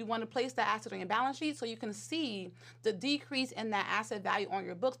 we want to place that asset on your balance sheet so you can see the decrease in that asset value on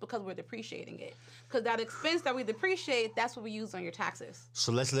your books because we're depreciating it. Because that expense that we depreciate, that's what we use on your taxes.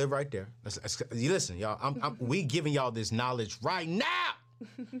 So let's live right there. You listen, y'all. We giving y'all this knowledge right now.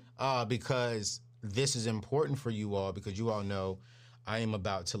 Because this is important for you all, because you all know I am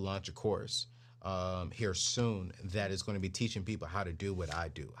about to launch a course here soon that is going to be teaching people how to do what I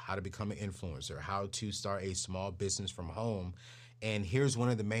do, how to become an influencer, how to start a small business from home. And here's one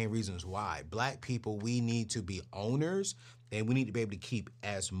of the main reasons why. Black people, we need to be owners, and we need to be able to keep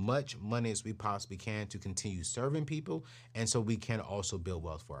as much money as we possibly can to continue serving people, and so we can also build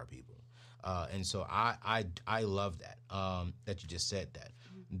wealth for our people. And so I love that, that you just said that.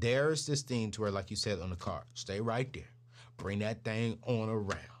 There's this thing to where, like you said on the car, stay right there. Bring that thing on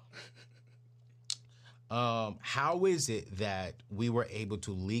around. How is it that we were able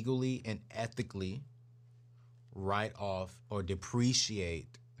to legally and ethically write off or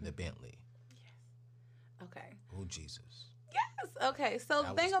depreciate the Bentley? Yes. Okay. Oh, Jesus. Yes. Okay. So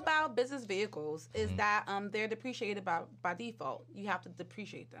the thing about business vehicles is that they're depreciated by default. You have to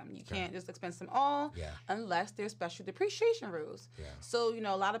depreciate them. You can't just expense them all unless there's special depreciation rules. Yeah. So,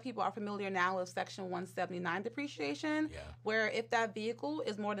 a lot of people are familiar now with Section 179 depreciation, where if that vehicle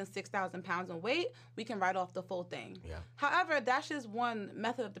is more than 6,000 pounds in weight, we can write off the full thing. Yeah. However, that's just one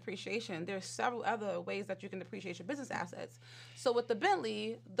method of depreciation. There's several other ways that you can depreciate your business assets. So with the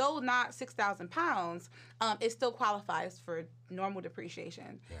Bentley, though not 6,000 pounds, it still qualifies for normal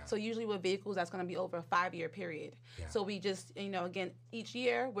depreciation. Yeah. So usually with vehicles, that's going to be over a 5-year period. Yeah. So we just, again, each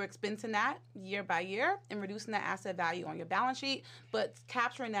year we're expensing that year by year and reducing that asset value on your balance sheet, but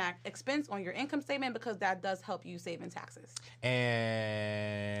capturing that expense on your income statement because that does help you save in taxes.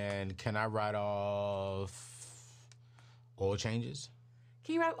 And can I write off oil changes?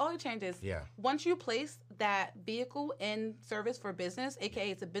 Can you write oil changes? Yeah. Once you place that vehicle in service for business,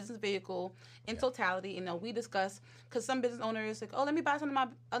 aka it's a business vehicle in totality, we discuss, because some business owners like, oh, let me buy something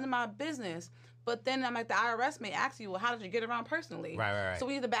under my business. But then I'm like, the IRS may ask you, well, how did you get around personally? Right. So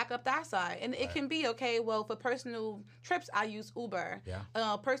we need to back up that side. And it can be, okay, well, for personal trips, I use Uber.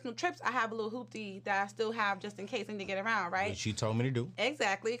 Yeah. Personal trips, I have a little hoopty that I still have just in case I need to get around, right? Which you told me to do.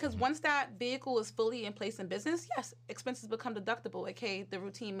 Exactly. Because once that vehicle is fully in place in business, yes, expenses become deductible, aka the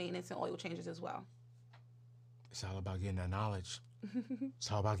routine maintenance and oil changes as well. It's all about getting that knowledge.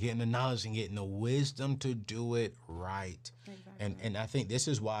 It's all about getting the knowledge and getting the wisdom to do it right. Exactly. And I think this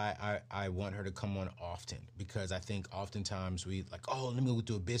is why I want her to come on often, because I think oftentimes we like, oh, let me go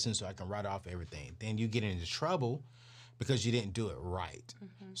do a business so I can write off everything. Then you get into trouble because you didn't do it right.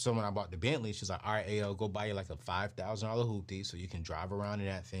 Mm-hmm. So when I bought the Bentley, she's like, all right, AO, go buy you like a $5,000 hoopty so you can drive around in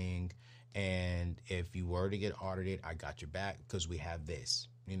that thing. And if you were to get audited, I got your back because we have this.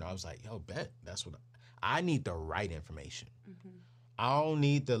 I was like, yo, bet. That's what I need, the right information. Mm-hmm. I don't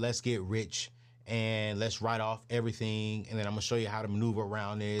need the let's get rich and let's write off everything and then I'm going to show you how to maneuver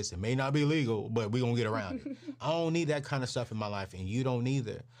around this. It may not be legal, but we're going to get around it. I don't need that kind of stuff in my life, and you don't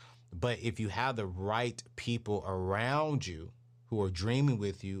either. But if you have the right people around you who are dreaming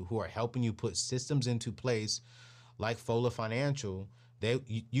with you, who are helping you put systems into place like Fola Financial,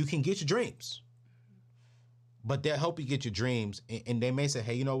 you can get your dreams. But they'll help you get your dreams, and they may say,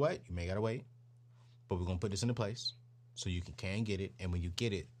 hey, you know what? You may got to wait, but we're going to put this into place. So you can get it, and when you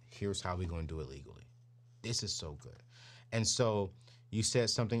get it, here's how we're going to do it legally. This is so good. And so you said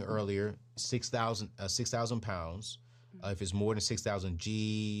something earlier, 6,000 pounds. If it's more than 6,000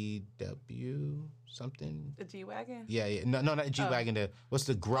 GW something. The G-Wagon? Yeah. No, not the G-Wagon. What's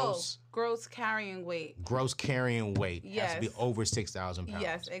the gross? Gross carrying weight. Gross carrying weight. Yes. Has to be over 6,000 pounds.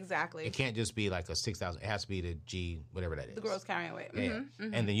 Yes, exactly. It can't just be like a 6,000. It has to be the G, whatever that is. The gross carrying weight. Yeah.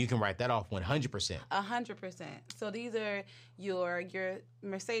 Mm-hmm. And then you can write that off 100%. 100%. So these are your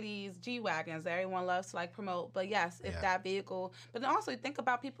Mercedes G-Wagons that everyone loves to like promote. But yes, if that vehicle, but then also think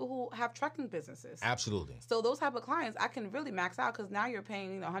about people who have trucking businesses. Absolutely. So those type of clients, I can really max out because now you're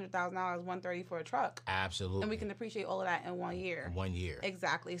paying, $100,000, $130,000 for a truck. Absolutely. And we can depreciate all of that in 1 year. 1 year.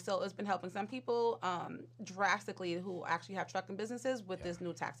 Exactly. So it's been helping some people drastically who actually have trucking businesses with this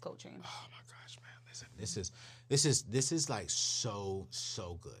new tax code change. Oh my gosh, man! Listen, this is like so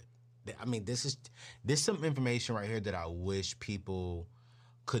good. I mean, this some information right here that I wish people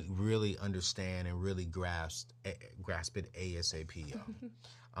could really understand and really grasp it ASAP.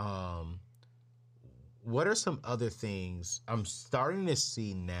 What are some other things I'm starting to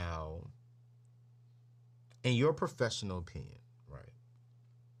see now, in your professional opinion, right?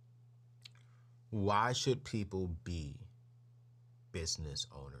 Why should people be business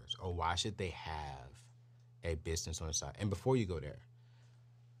owners, or why should they have a business on the side? And before you go there,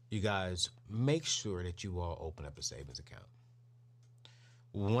 you guys, make sure that you all open up a savings account.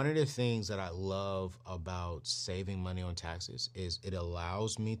 One of the things that I love about saving money on taxes is it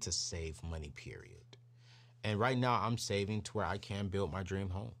allows me to save money, period. And right now I'm saving to where I can build my dream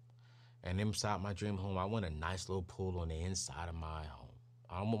home. And inside my dream home, I want a nice little pool on the inside of my home.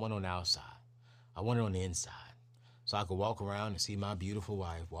 I don't want one on the outside. I want it on the inside. So I could walk around and see my beautiful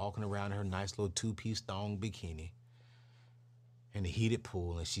wife walking around in her nice little two-piece thong bikini in the heated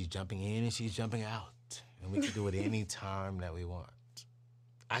pool, and she's jumping in and she's jumping out. And we can do it any time that we want.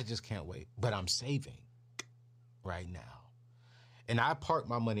 I just can't wait. But I'm saving right now. And I park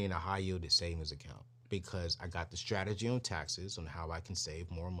my money in a high-yielded savings account because I got the strategy on taxes on how I can save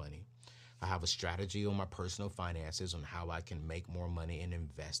more money. I have a strategy on my personal finances on how I can make more money and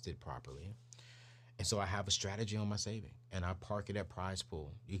invest it properly. And so I have a strategy on my saving, and I park it at Prize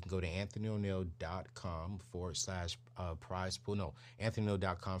Pool. You can go to anthonyoneil.com/prize pool. No,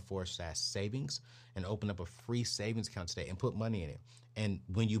 anthonyoneil.com/savings, and open up a free savings account today and put money in it. And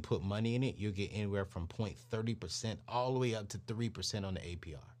when you put money in it, you'll get anywhere from 0.30% all the way up to 3% on the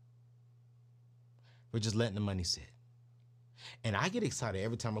APR. We're just letting the money sit. And I get excited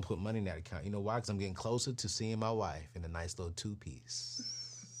every time I put money in that account. You know why? Because I'm getting closer to seeing my wife in a nice little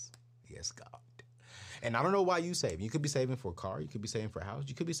two-piece. Yes, God. And I don't know why you save. You could be saving for a car. You could be saving for a house.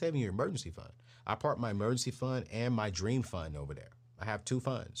 You could be saving your emergency fund. I park my emergency fund and my dream fund over there. I have two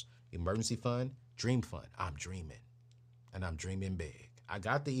funds, emergency fund, dream fund. I'm dreaming, and I'm dreaming big. I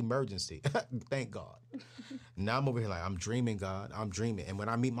got the emergency. Thank God. Now I'm over here like, I'm dreaming, God. I'm dreaming. And when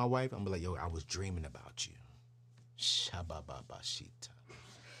I meet my wife, I'm like, yo, I was dreaming about you. Shabababashita.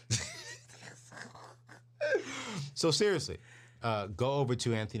 So seriously, go over to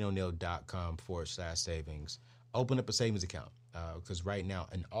anthonyoneil.com/savings. Open up a savings account because right now,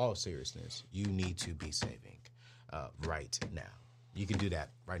 in all seriousness, you need to be saving right now. You can do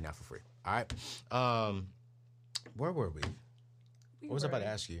that right now for free. All right. Where were we? What was I about to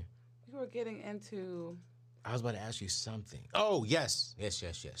ask you? We were getting into... I was about to ask you something. Oh, yes.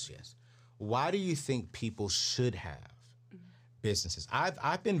 Why do you think people should have businesses?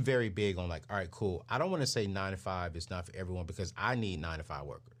 I've been very big on like, all right, cool. I don't want to say 9 to 5 is not for everyone because I need 9 to 5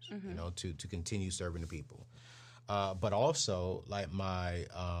 workers, to continue serving the people. But also, like my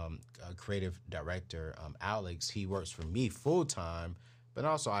creative director, Alex, he works for me full time. But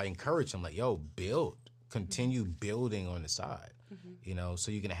also, I encourage him like, yo, continue building on the side.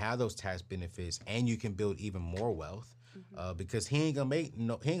 So you can have those tax benefits and you can build even more wealth. Because he ain't gonna make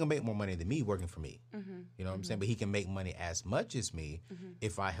more money than me working for me. You know what I'm saying? But he can make money as much as me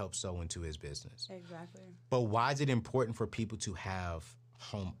if I help sow into his business. Exactly. But why is it important for people to have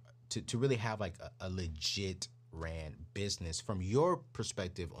to really have like a legit ran business from your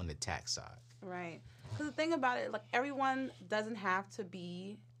perspective on the tax side? Right. Because the thing about it, like everyone doesn't have to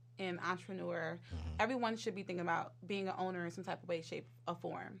be an entrepreneur. Everyone should be thinking about being an owner in some type of way, shape, or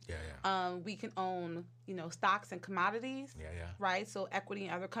form. We can own, stocks and commodities. Right. So equity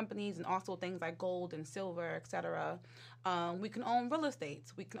in other companies, and also things like gold and silver, etc. We can own real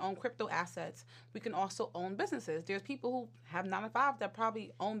estate. We can own crypto assets. We can also own businesses. There's people who have 9 to 5 that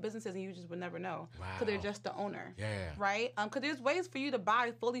probably own businesses and you just would never know because they're just the owner. Right. Because there's ways for you to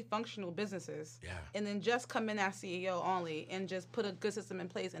buy fully functional businesses. And then just come in as CEO only and just put a good system in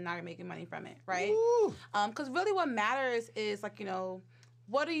place, and now you're making money from it. Right. Because really what matters is like,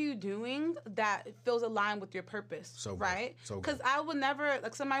 what are you doing that feels aligned with your purpose, right? Because I would never,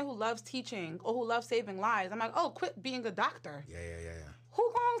 like somebody who loves teaching or who loves saving lives, I'm like, oh, quit being a doctor. Who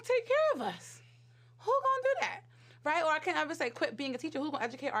gonna take care of us? Who gonna do that? right? Or I can't ever say quit being a teacher. Who's going to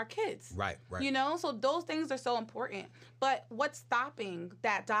educate our kids? Right. You know, so those things are so important. But what's stopping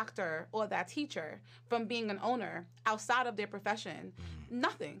that doctor or that teacher from being an owner outside of their profession?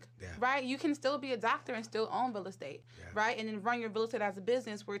 Nothing, right? You can still be a doctor and still own real estate, right? And then run your real estate as a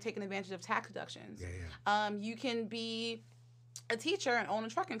business where you're taking advantage of tax deductions. You can be a teacher and own a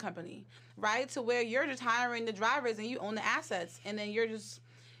trucking company, right? To where you're just hiring the drivers and you own the assets, and then you're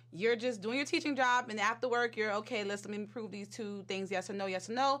just doing your teaching job, and after work, you're, okay, let me prove these two things, yes or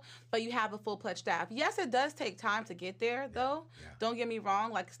no, but you have a full-fledged staff. Yes, it does take time to get there, though. Don't get me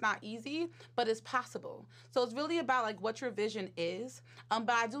wrong. Like, it's not easy, but it's possible. So it's really about, like, what your vision is. But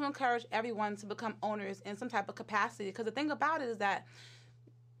I do encourage everyone to become owners in some type of capacity, because the thing about it is that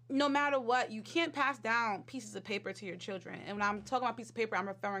no matter what, you can't pass down pieces of paper to your children. And when I'm talking about pieces of paper, I'm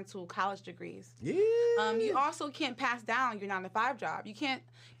referring to college degrees. You also can't pass down your 9-to-5 job. You can't,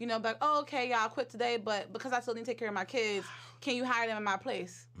 be like, oh, okay, y'all quit today, but because I still need to take care of my kids, can you hire them in my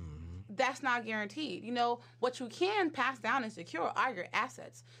place? That's not guaranteed. What you can pass down and secure are your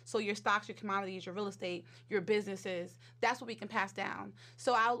assets. So your stocks, your commodities, your real estate, your businesses, that's what we can pass down.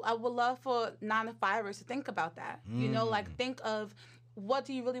 So I would love for 9-to-5ers to think about that. Think of, what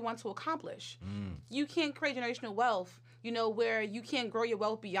do you really want to accomplish? You can't create generational wealth, where you can't grow your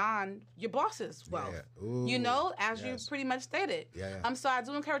wealth beyond your boss's wealth, as you pretty much stated. So I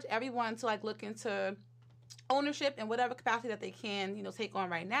do encourage everyone to, like, look into ownership in whatever capacity that they can, take on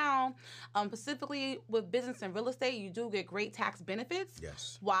right now. Specifically with business and real estate, you do get great tax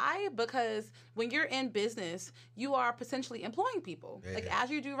benefits. Why? Because when you're in business, you are potentially employing people, as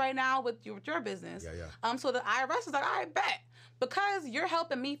you do right now with your business. So the IRS is like, all right, bet. Because you're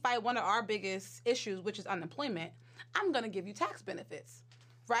helping me fight one of our biggest issues, which is unemployment, I'm going to give you tax benefits,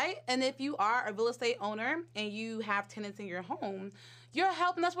 right? And if you are a real estate owner and you have tenants in your home, you're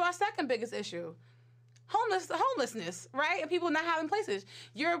helping us with our second biggest issue. Homelessness, right? And people not having places.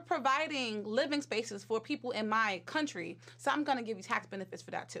 You're providing living spaces for people in my country. So I'm going to give you tax benefits for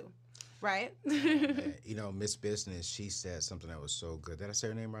that too, right? Miss Business, she said something that was so good. Did I say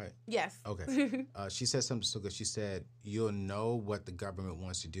her name right? Yes. Okay. She said something so good. She said, you'll know what the government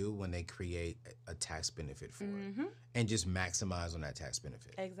wants to do when they create a tax benefit for it. And just maximize on that tax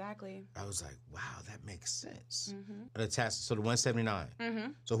benefit. Exactly. I was like, wow, that makes sense. The tax, so the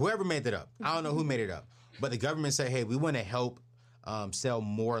 179. So whoever made that up, I don't know who made it up, but the government said, hey, we want to help sell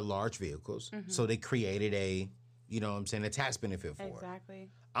more large vehicles. So they created a tax benefit for it. Exactly.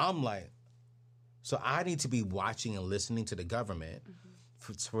 I'm like, so I need to be watching and listening to the government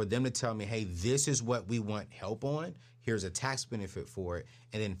for them to tell me, hey, this is what we want help on. Here's a tax benefit for it.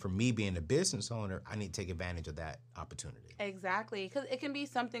 And then for me being a business owner, I need to take advantage of that opportunity. Exactly. Because it can be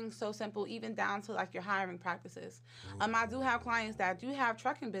something so simple, even down to, like, your hiring practices. I do have clients that do have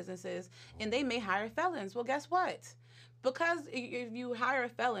trucking businesses, and they may hire felons. Well, guess what? Because if you hire a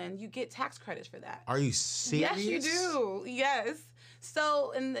felon, you get tax credits for that. Are you serious? Yes, you do. Yes. So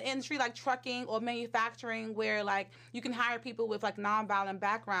in the industry like trucking or manufacturing, where, like, you can hire people with, like, nonviolent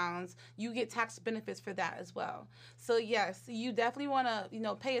backgrounds, you get tax benefits for that as well. So yes, you definitely want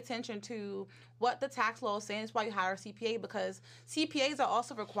to, pay attention to what the tax law is saying. That's why you hire a CPA, because CPAs are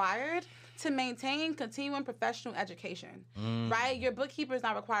also required to maintain continuing professional education, right? Your bookkeeper is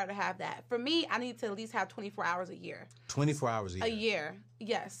not required to have that. For me, I need to at least have 24 hours a year. 24 hours a year? A year,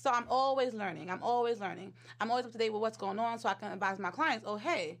 yes. So I'm always learning. I'm always up to date with what's going on, so I can advise my clients, oh,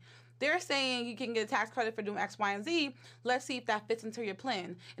 hey, they're saying you can get a tax credit for doing X, Y, and Z. Let's see if that fits into your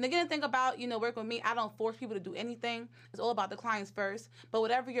plan. And again, think about, working with me. I don't force people to do anything. It's all about the clients first. But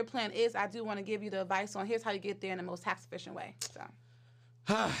whatever your plan is, I do want to give you the advice on here's how you get there in the most tax-efficient way. So.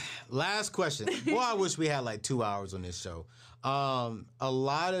 Last question. Boy, I wish we had like 2 hours on this show.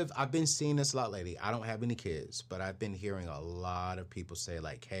 I've been seeing this a lot lately. I don't have any kids, but I've been hearing a lot of people say,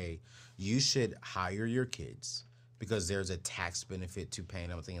 like, hey, you should hire your kids because there's a tax benefit to paying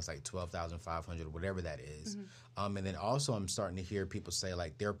them. I think it's like $12,500 or whatever that is. And then also I'm starting to hear people say,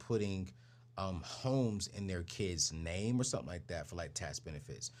 like, they're putting homes in their kids' name or something like that for, like, tax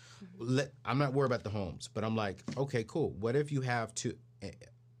benefits. I'm not worried about the homes, but I'm like, okay, cool. What if you have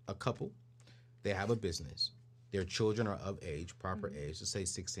a couple, they have a business, their children are of age, proper age, let's say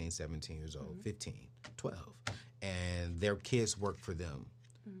 16, 17 years old, 15, 12, and their kids work for them.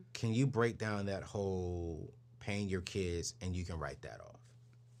 Can you break down that whole paying your kids and you can write that off?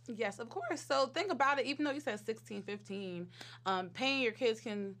 Yes, of course. So think about it. Even though you said 16, 15, paying your kids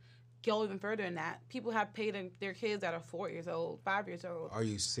can go even further than that. People have paid their kids that are 4 years old, 5 years old. Are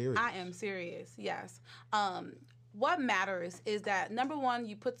you serious? I am serious, yes. What matters is that, number one,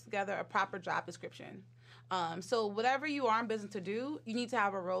 you put together a proper job description. So whatever you are in business to do, you need to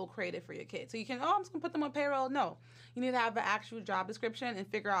have a role created for your kids. So you can, I'm just going to put them on payroll. No. You need to have an actual job description and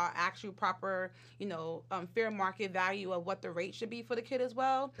figure out actual proper, fair market value of what the rate should be for the kid as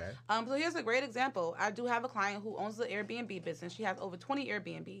well. Okay. So here's a great example. I do have a client who owns the Airbnb business. She has over 20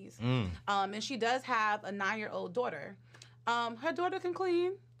 Airbnbs. And she does have a 9-year-old daughter. Her daughter can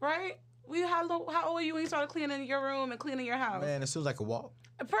clean, right? How old were you when you started cleaning your room and cleaning your house? Man, it seems like a walk.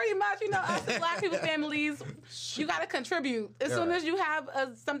 Pretty much, us as Black people families, you got to contribute. As soon as you have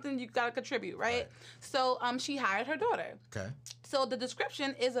something, you got to contribute, right? So she hired her daughter. Okay. So the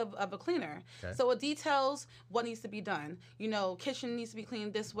description is of a cleaner. Okay. So it details what needs to be done. Kitchen needs to be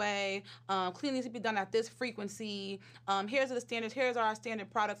cleaned this way. Cleaning needs to be done at this frequency. Here's the standards. Here's our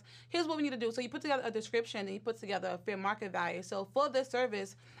standard products. Here's what we need to do. So you put together a description and you put together a fair market value. So for this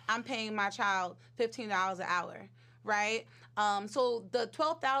service, I'm paying my child $15 an hour. Right? So the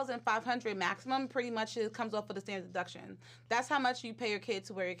 $12,500 maximum pretty much comes off of the standard deduction. That's how much you pay your kid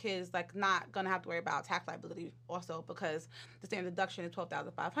to where your kid is not going to have to worry about tax liability also, because the standard deduction is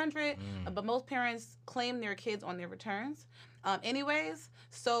 $12,500. But most parents claim their kids on their returns anyways.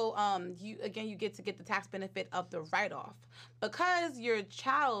 So you get to get the tax benefit of the write-off. Because your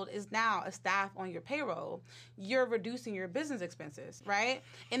child is now a staff on your payroll, you're reducing your business expenses, right?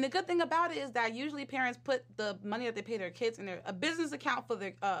 And the good thing about it is that usually parents put the money that they pay their kids in a business account for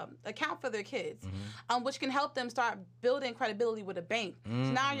their kids, which can help them start building credibility with a bank. So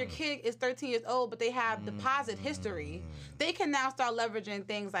now your kid is 13 years old, but they have deposit history. They can now start leveraging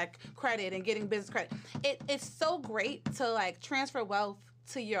things like credit and getting business credit. It's so great to transfer wealth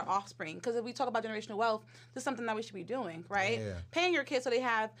to your offspring, because if we talk about generational wealth, this is something that we should be doing, right? Yeah. Paying your kids so they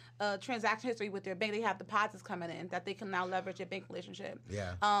have a transaction history with their bank, they have deposits coming in that they can now leverage your bank relationship.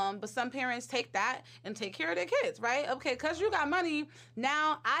 Yeah. But some parents take that and take care of their kids, right? Okay, because you got money,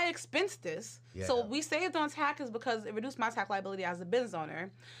 now I expense this. Yeah. So we saved on taxes because it reduced my tax liability as a business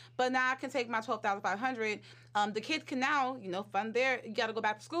owner. But now I can take my $12,500. The kids can now, fund their. You got to go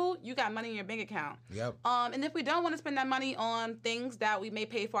back to school. You got money in your bank account. Yep. And if we don't want to spend that money on things that we may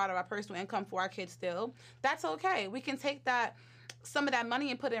pay for out of our personal income for our kids still, that's okay. We can take some of that money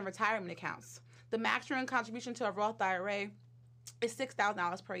and put it in retirement accounts. The maximum contribution to a Roth IRA is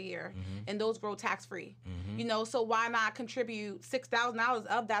 $6,000 per year, and those grow tax free. So why not contribute $6,000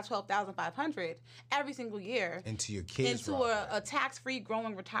 of that $12,500 every single year into your kids' into a tax free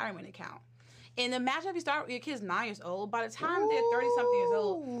growing retirement account? And imagine if you start with your kids 9 years old. By the time they're 30-something years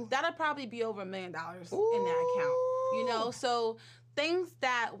old, that'll probably be over $1 million in that account. So things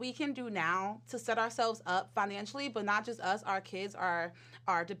that we can do now to set ourselves up financially, but not just us, our kids, our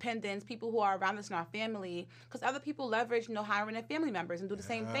dependents, people who are around us in our family, because other people leverage, hiring their family members and do the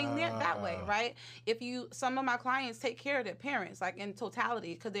same thing that way, right? Some of my clients take care of their parents, in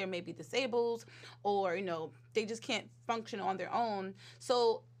totality, because they may be disabled or, they just can't function on their own.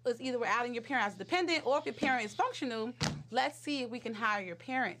 So it's either we're adding your parent as a dependent, or if your parent is functional, let's see if we can hire your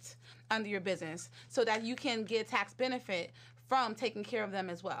parents under your business so that you can get tax benefit from taking care of them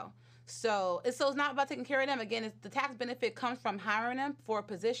as well. So it's not about taking care of them. Again, the tax benefit comes from hiring them for a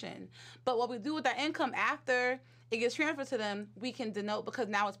position. But what we do with that income after it gets transferred to them, we can denote, because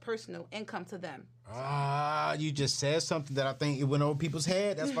now it's personal income to them. You just said something that I think it went over people's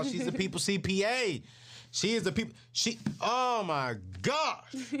head. That's why she's a people CPA. She is the people. Oh my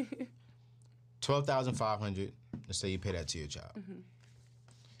gosh. $12,500. Let's say you pay that to your child.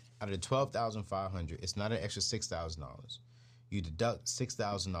 Out of the $12,500, it's not an extra $6,000. You deduct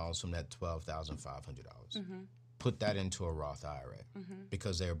 $6,000 from that $12,500. Put that into a Roth IRA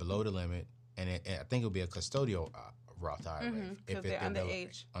because they're below the limit, and I think it'll be a custodial Roth IRA if they're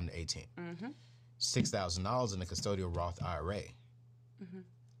underage, under 18. $6,000 in a custodial Roth IRA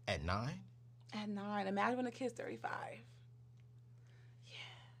at 9. At 9, imagine when the kid's 35. Yeah.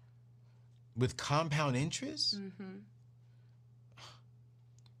 With compound interest,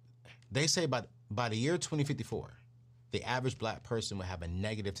 they say by the year 2054. The average Black person will have a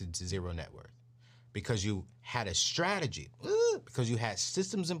negative to zero net worth because you had a strategy, because you had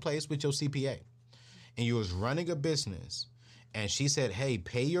systems in place with your CPA, and you was running a business, and she said, hey,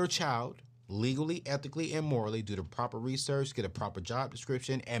 pay your child legally, ethically, and morally, do the proper research, get a proper job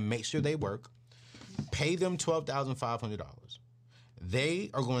description, and make sure they work. Pay them $12,500. They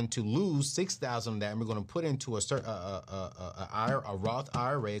are going to lose $6,000 of that, and we're going to put into a Roth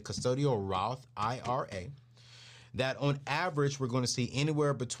IRA, a custodial Roth IRA, that on average we're going to see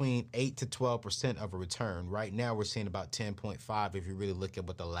anywhere between 8 to 12% of a return. Right now we're seeing about 10.5 if you really look at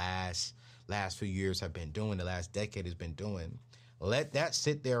what the last few years have been doing, the last decade has been doing. Let that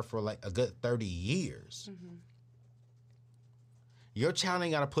sit there for a good 30 years. Your child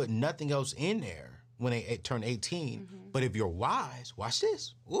ain't got to put nothing else in there when they turn 18. But if you're wise, watch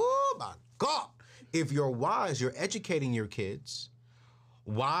this. Oh, my God. If you're wise, you're educating your kids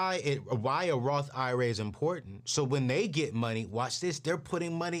why a Roth IRA is important. So when they get money, watch this, they're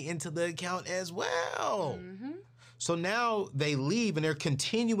putting money into the account as well. So now they leave and they're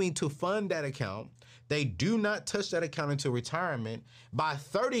continuing to fund that account. They do not touch that account until retirement. By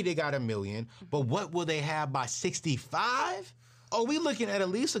 30, they got $1 million. But what will they have by 65? Oh, we looking at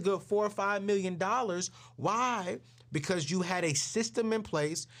least a good $4 or $5 million. Why? Because you had a system in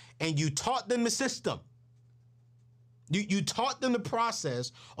place and you taught them the system. You taught them the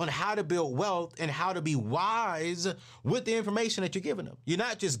process on how to build wealth and how to be wise with the information that you're giving them. You're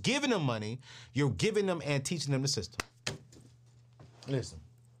not just giving them money, you're giving them and teaching them the system. Listen,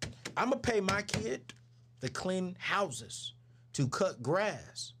 I'm going to pay my kid to clean houses, to cut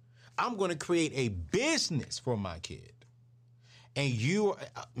grass. I'm going to create a business for my kid. And you,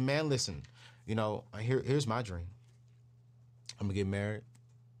 man, listen, here's my dream. I'm going to get married.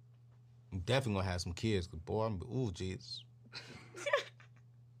 I'm definitely going to have some kids. Boy, Jesus.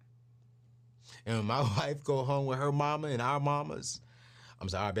 And when my wife go home with her mama and our mamas, I'm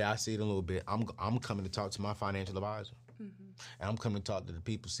sorry, all right, I'll see it in a little bit. I'm coming to talk to my financial advisor. And I'm coming to talk to the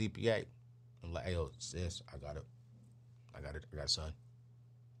people CPA. I'm like, hey, yo, sis, I got a son.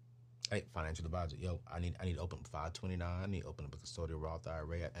 Hey, financial advisor, yo, I need to open up 529. I need to open up a custodial Roth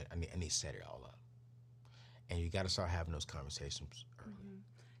IRA. I need to set it all up. And you got to start having those conversations early.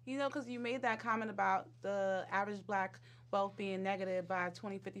 Because you made that comment about the average black wealth being negative by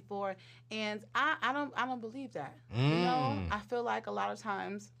 2054, and I don't believe that. I feel like a lot of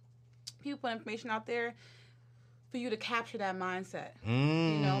times people put information out there for you to capture that mindset.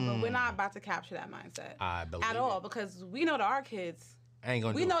 But we're not about to capture that mindset at all because we know that our kids.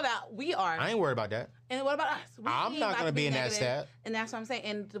 We know that we are. I ain't worried about that. And what about us? I'm not going to be in that stat. And that's what I'm saying.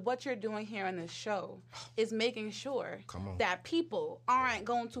 And what you're doing here on this show is making sure that people aren't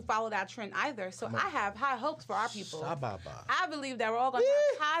going to follow that trend either. So I have high hopes for our people. I believe that we're all going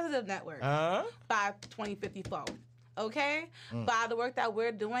to have positive networks by 2054. Okay? By the work that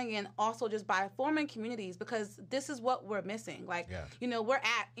we're doing and also just by forming communities because this is what we're missing. We're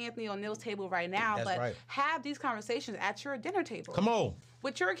at Anthony O'Neill's table right now, have these conversations at your dinner table. Come on.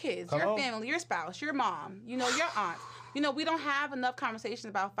 With your kids, your family, your spouse, your mom, your aunt. We don't have enough conversations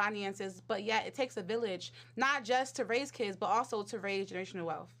about finances, but yet it takes a village, not just to raise kids, but also to raise generational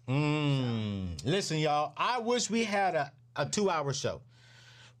wealth. Listen, y'all, I wish we had a 2-hour show,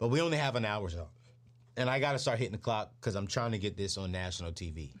 but we only have an hour show. And I got to start hitting the clock because I'm trying to get this on national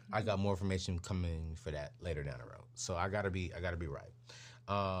TV. I got more information coming for that later down the road. So I got to be right.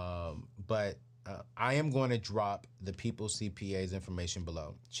 But I am going to drop the People CPA's information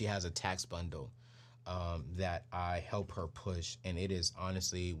below. She has a tax bundle that I help her push, and it is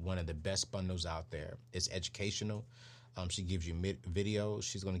honestly one of the best bundles out there. It's educational. She gives you videos.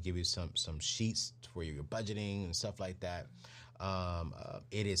 She's going to give you some sheets for your budgeting and stuff like that.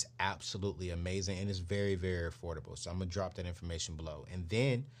 It is absolutely amazing, and it's very, very affordable. So I'm going to drop that information below. And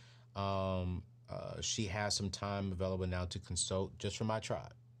then she has some time available now to consult just for my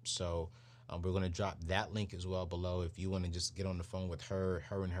tribe. So we're going to drop that link as well below if you want to just get on the phone with her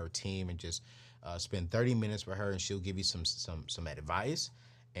and her team and just spend 30 minutes with her, and she'll give you some advice.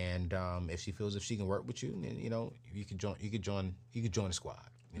 And if she feels if she can work with you, then you could join the squad.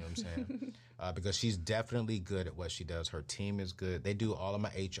 You know what I'm saying? Because she's definitely good at what she does. Her team is good. They do all of my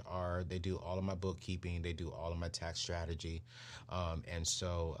HR. They do all of my bookkeeping. They do all of my tax strategy. And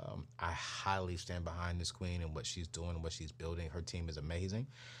so I highly stand behind this queen and what she's doing, what she's building. Her team is amazing.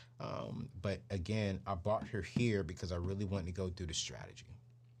 But again, I brought her here because I really want to go through the strategy.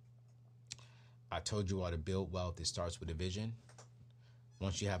 I told you all to build wealth. It starts with a vision.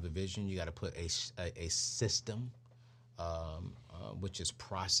 Once you have a vision, you got to put a system, which is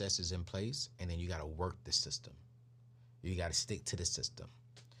processes in place, and then you got to work the system. You got to stick to the system.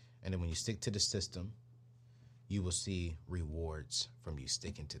 And then when you stick to the system, you will see rewards from you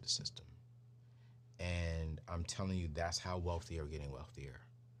sticking to the system. And I'm telling you, that's how wealthy are getting wealthier.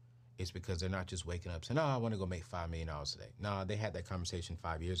 It's because they're not just waking up saying, I want to go make $5 million today. No, they had that conversation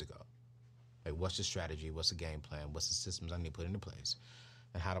 5 years ago. Like, what's the strategy? What's the game plan? What's the systems I need to put into place?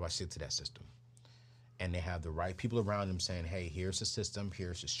 And how do I stick to that system? And they have the right people around them saying, hey, here's the system,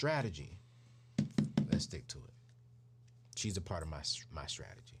 here's the strategy. Let's stick to it. She's a part of my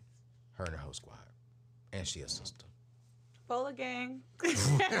strategy. Her and her whole squad. And she a sister. Bola gang.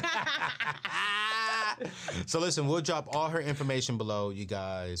 So listen, we'll drop all her information below, you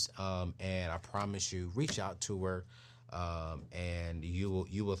guys. And I promise you, reach out to her. And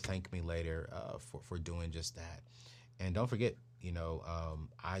you will thank me later for doing just that. And don't forget,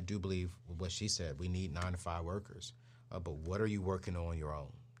 I do believe what she said. We need 9-to-5 workers. But what are you working on your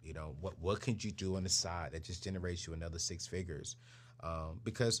own? What can you do on the side that just generates you another 6 figures?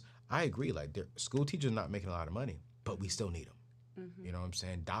 Because I agree, like school teachers are not making a lot of money, but we still need them. Mm-hmm. You know what I'm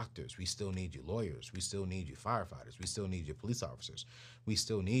saying? Doctors, we still need you. Lawyers, we still need you. Firefighters, we still need you. Police officers, we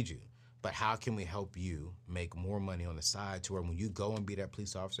still need you. But how can we help you make more money on the side to where when you go and be that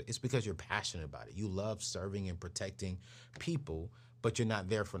police officer, it's because you're passionate about it. You love serving and protecting people, but you're not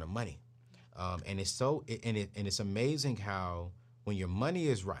there for the money. And it's amazing how when your money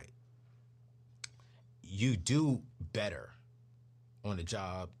is right, you do better on the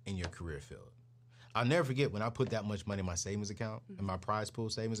job in your career field. I'll never forget when I put that much money in my savings account, in my prize pool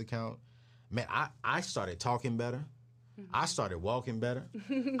savings account, man, I started talking better. I started walking better.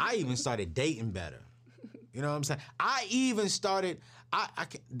 I even started dating better. You know what I'm saying? I even started,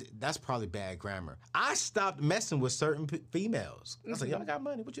 that's probably bad grammar. I stopped messing with certain females. I was like, y'all got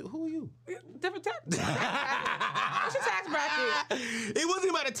money. Who are you? Different tax bracket. What's your tax bracket? It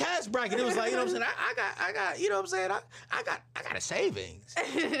wasn't about a tax bracket. It was like, you know what I'm saying? I got, you know what I'm saying? I got a savings.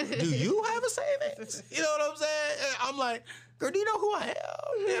 Do you have a savings? You know what I'm saying? I'm like, girl, do you know who I am?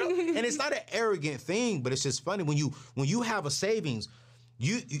 You know? And it's not an arrogant thing, but it's just funny when you have a savings.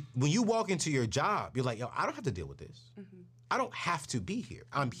 When you walk into your job, you're like, yo, I don't have to deal with this. Mm-hmm. I don't have to be here.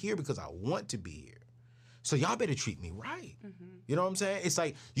 I'm here because I want to be here. So y'all better treat me right. Mm-hmm. You know what I'm saying? It's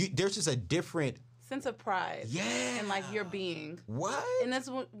like there's just a different sense of pride. Yeah. And like your being. What? And that's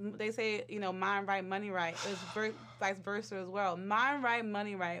what they say, mind right, money right. It's vice versa as well. Mind right,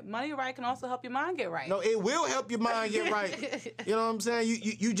 money right. Money right can also help your mind get right. No, it will help your mind get right. You know what I'm saying?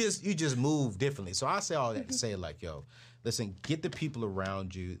 You just move differently. So I say all that to say like, yo, listen, get the people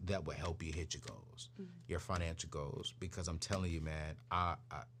around you that will help you hit your goals, your financial goals. Because I'm telling you, man, I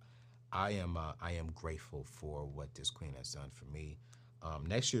am grateful for what this queen has done for me.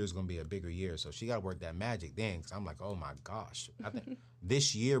 Next year is going to be a bigger year, so she got to work that magic then. Because I'm like, oh my gosh, I think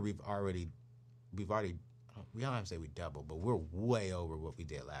this year we don't have to say we doubled, but we're way over what we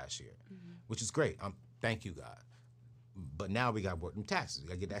did last year, which is great. Thank you, God. But now we got to work them taxes. We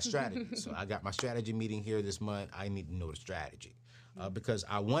got to get that strategy. So I got my strategy meeting here this month. I need to know the strategy because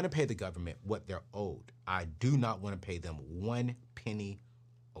I want to pay the government what they're owed. I do not want to pay them 1 penny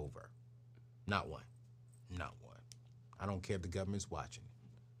over. Not one. Not one. I don't care if the government's watching.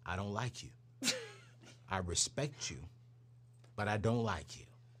 I don't like you. I respect you, but I don't like you.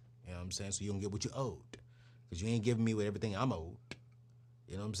 You know what I'm saying? So you don't get what you owed because you ain't giving me with everything I'm owed.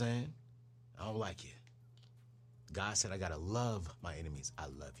 You know what I'm saying? I don't like you. God said I got to love my enemies. I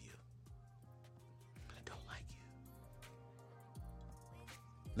love you, but I don't like you.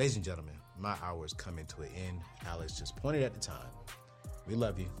 Ladies and gentlemen, my hour is coming to an end. Alex just pointed at the time. We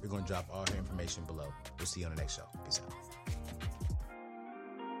love you. We're going to drop all her information below. We'll see you on the next show. Peace out.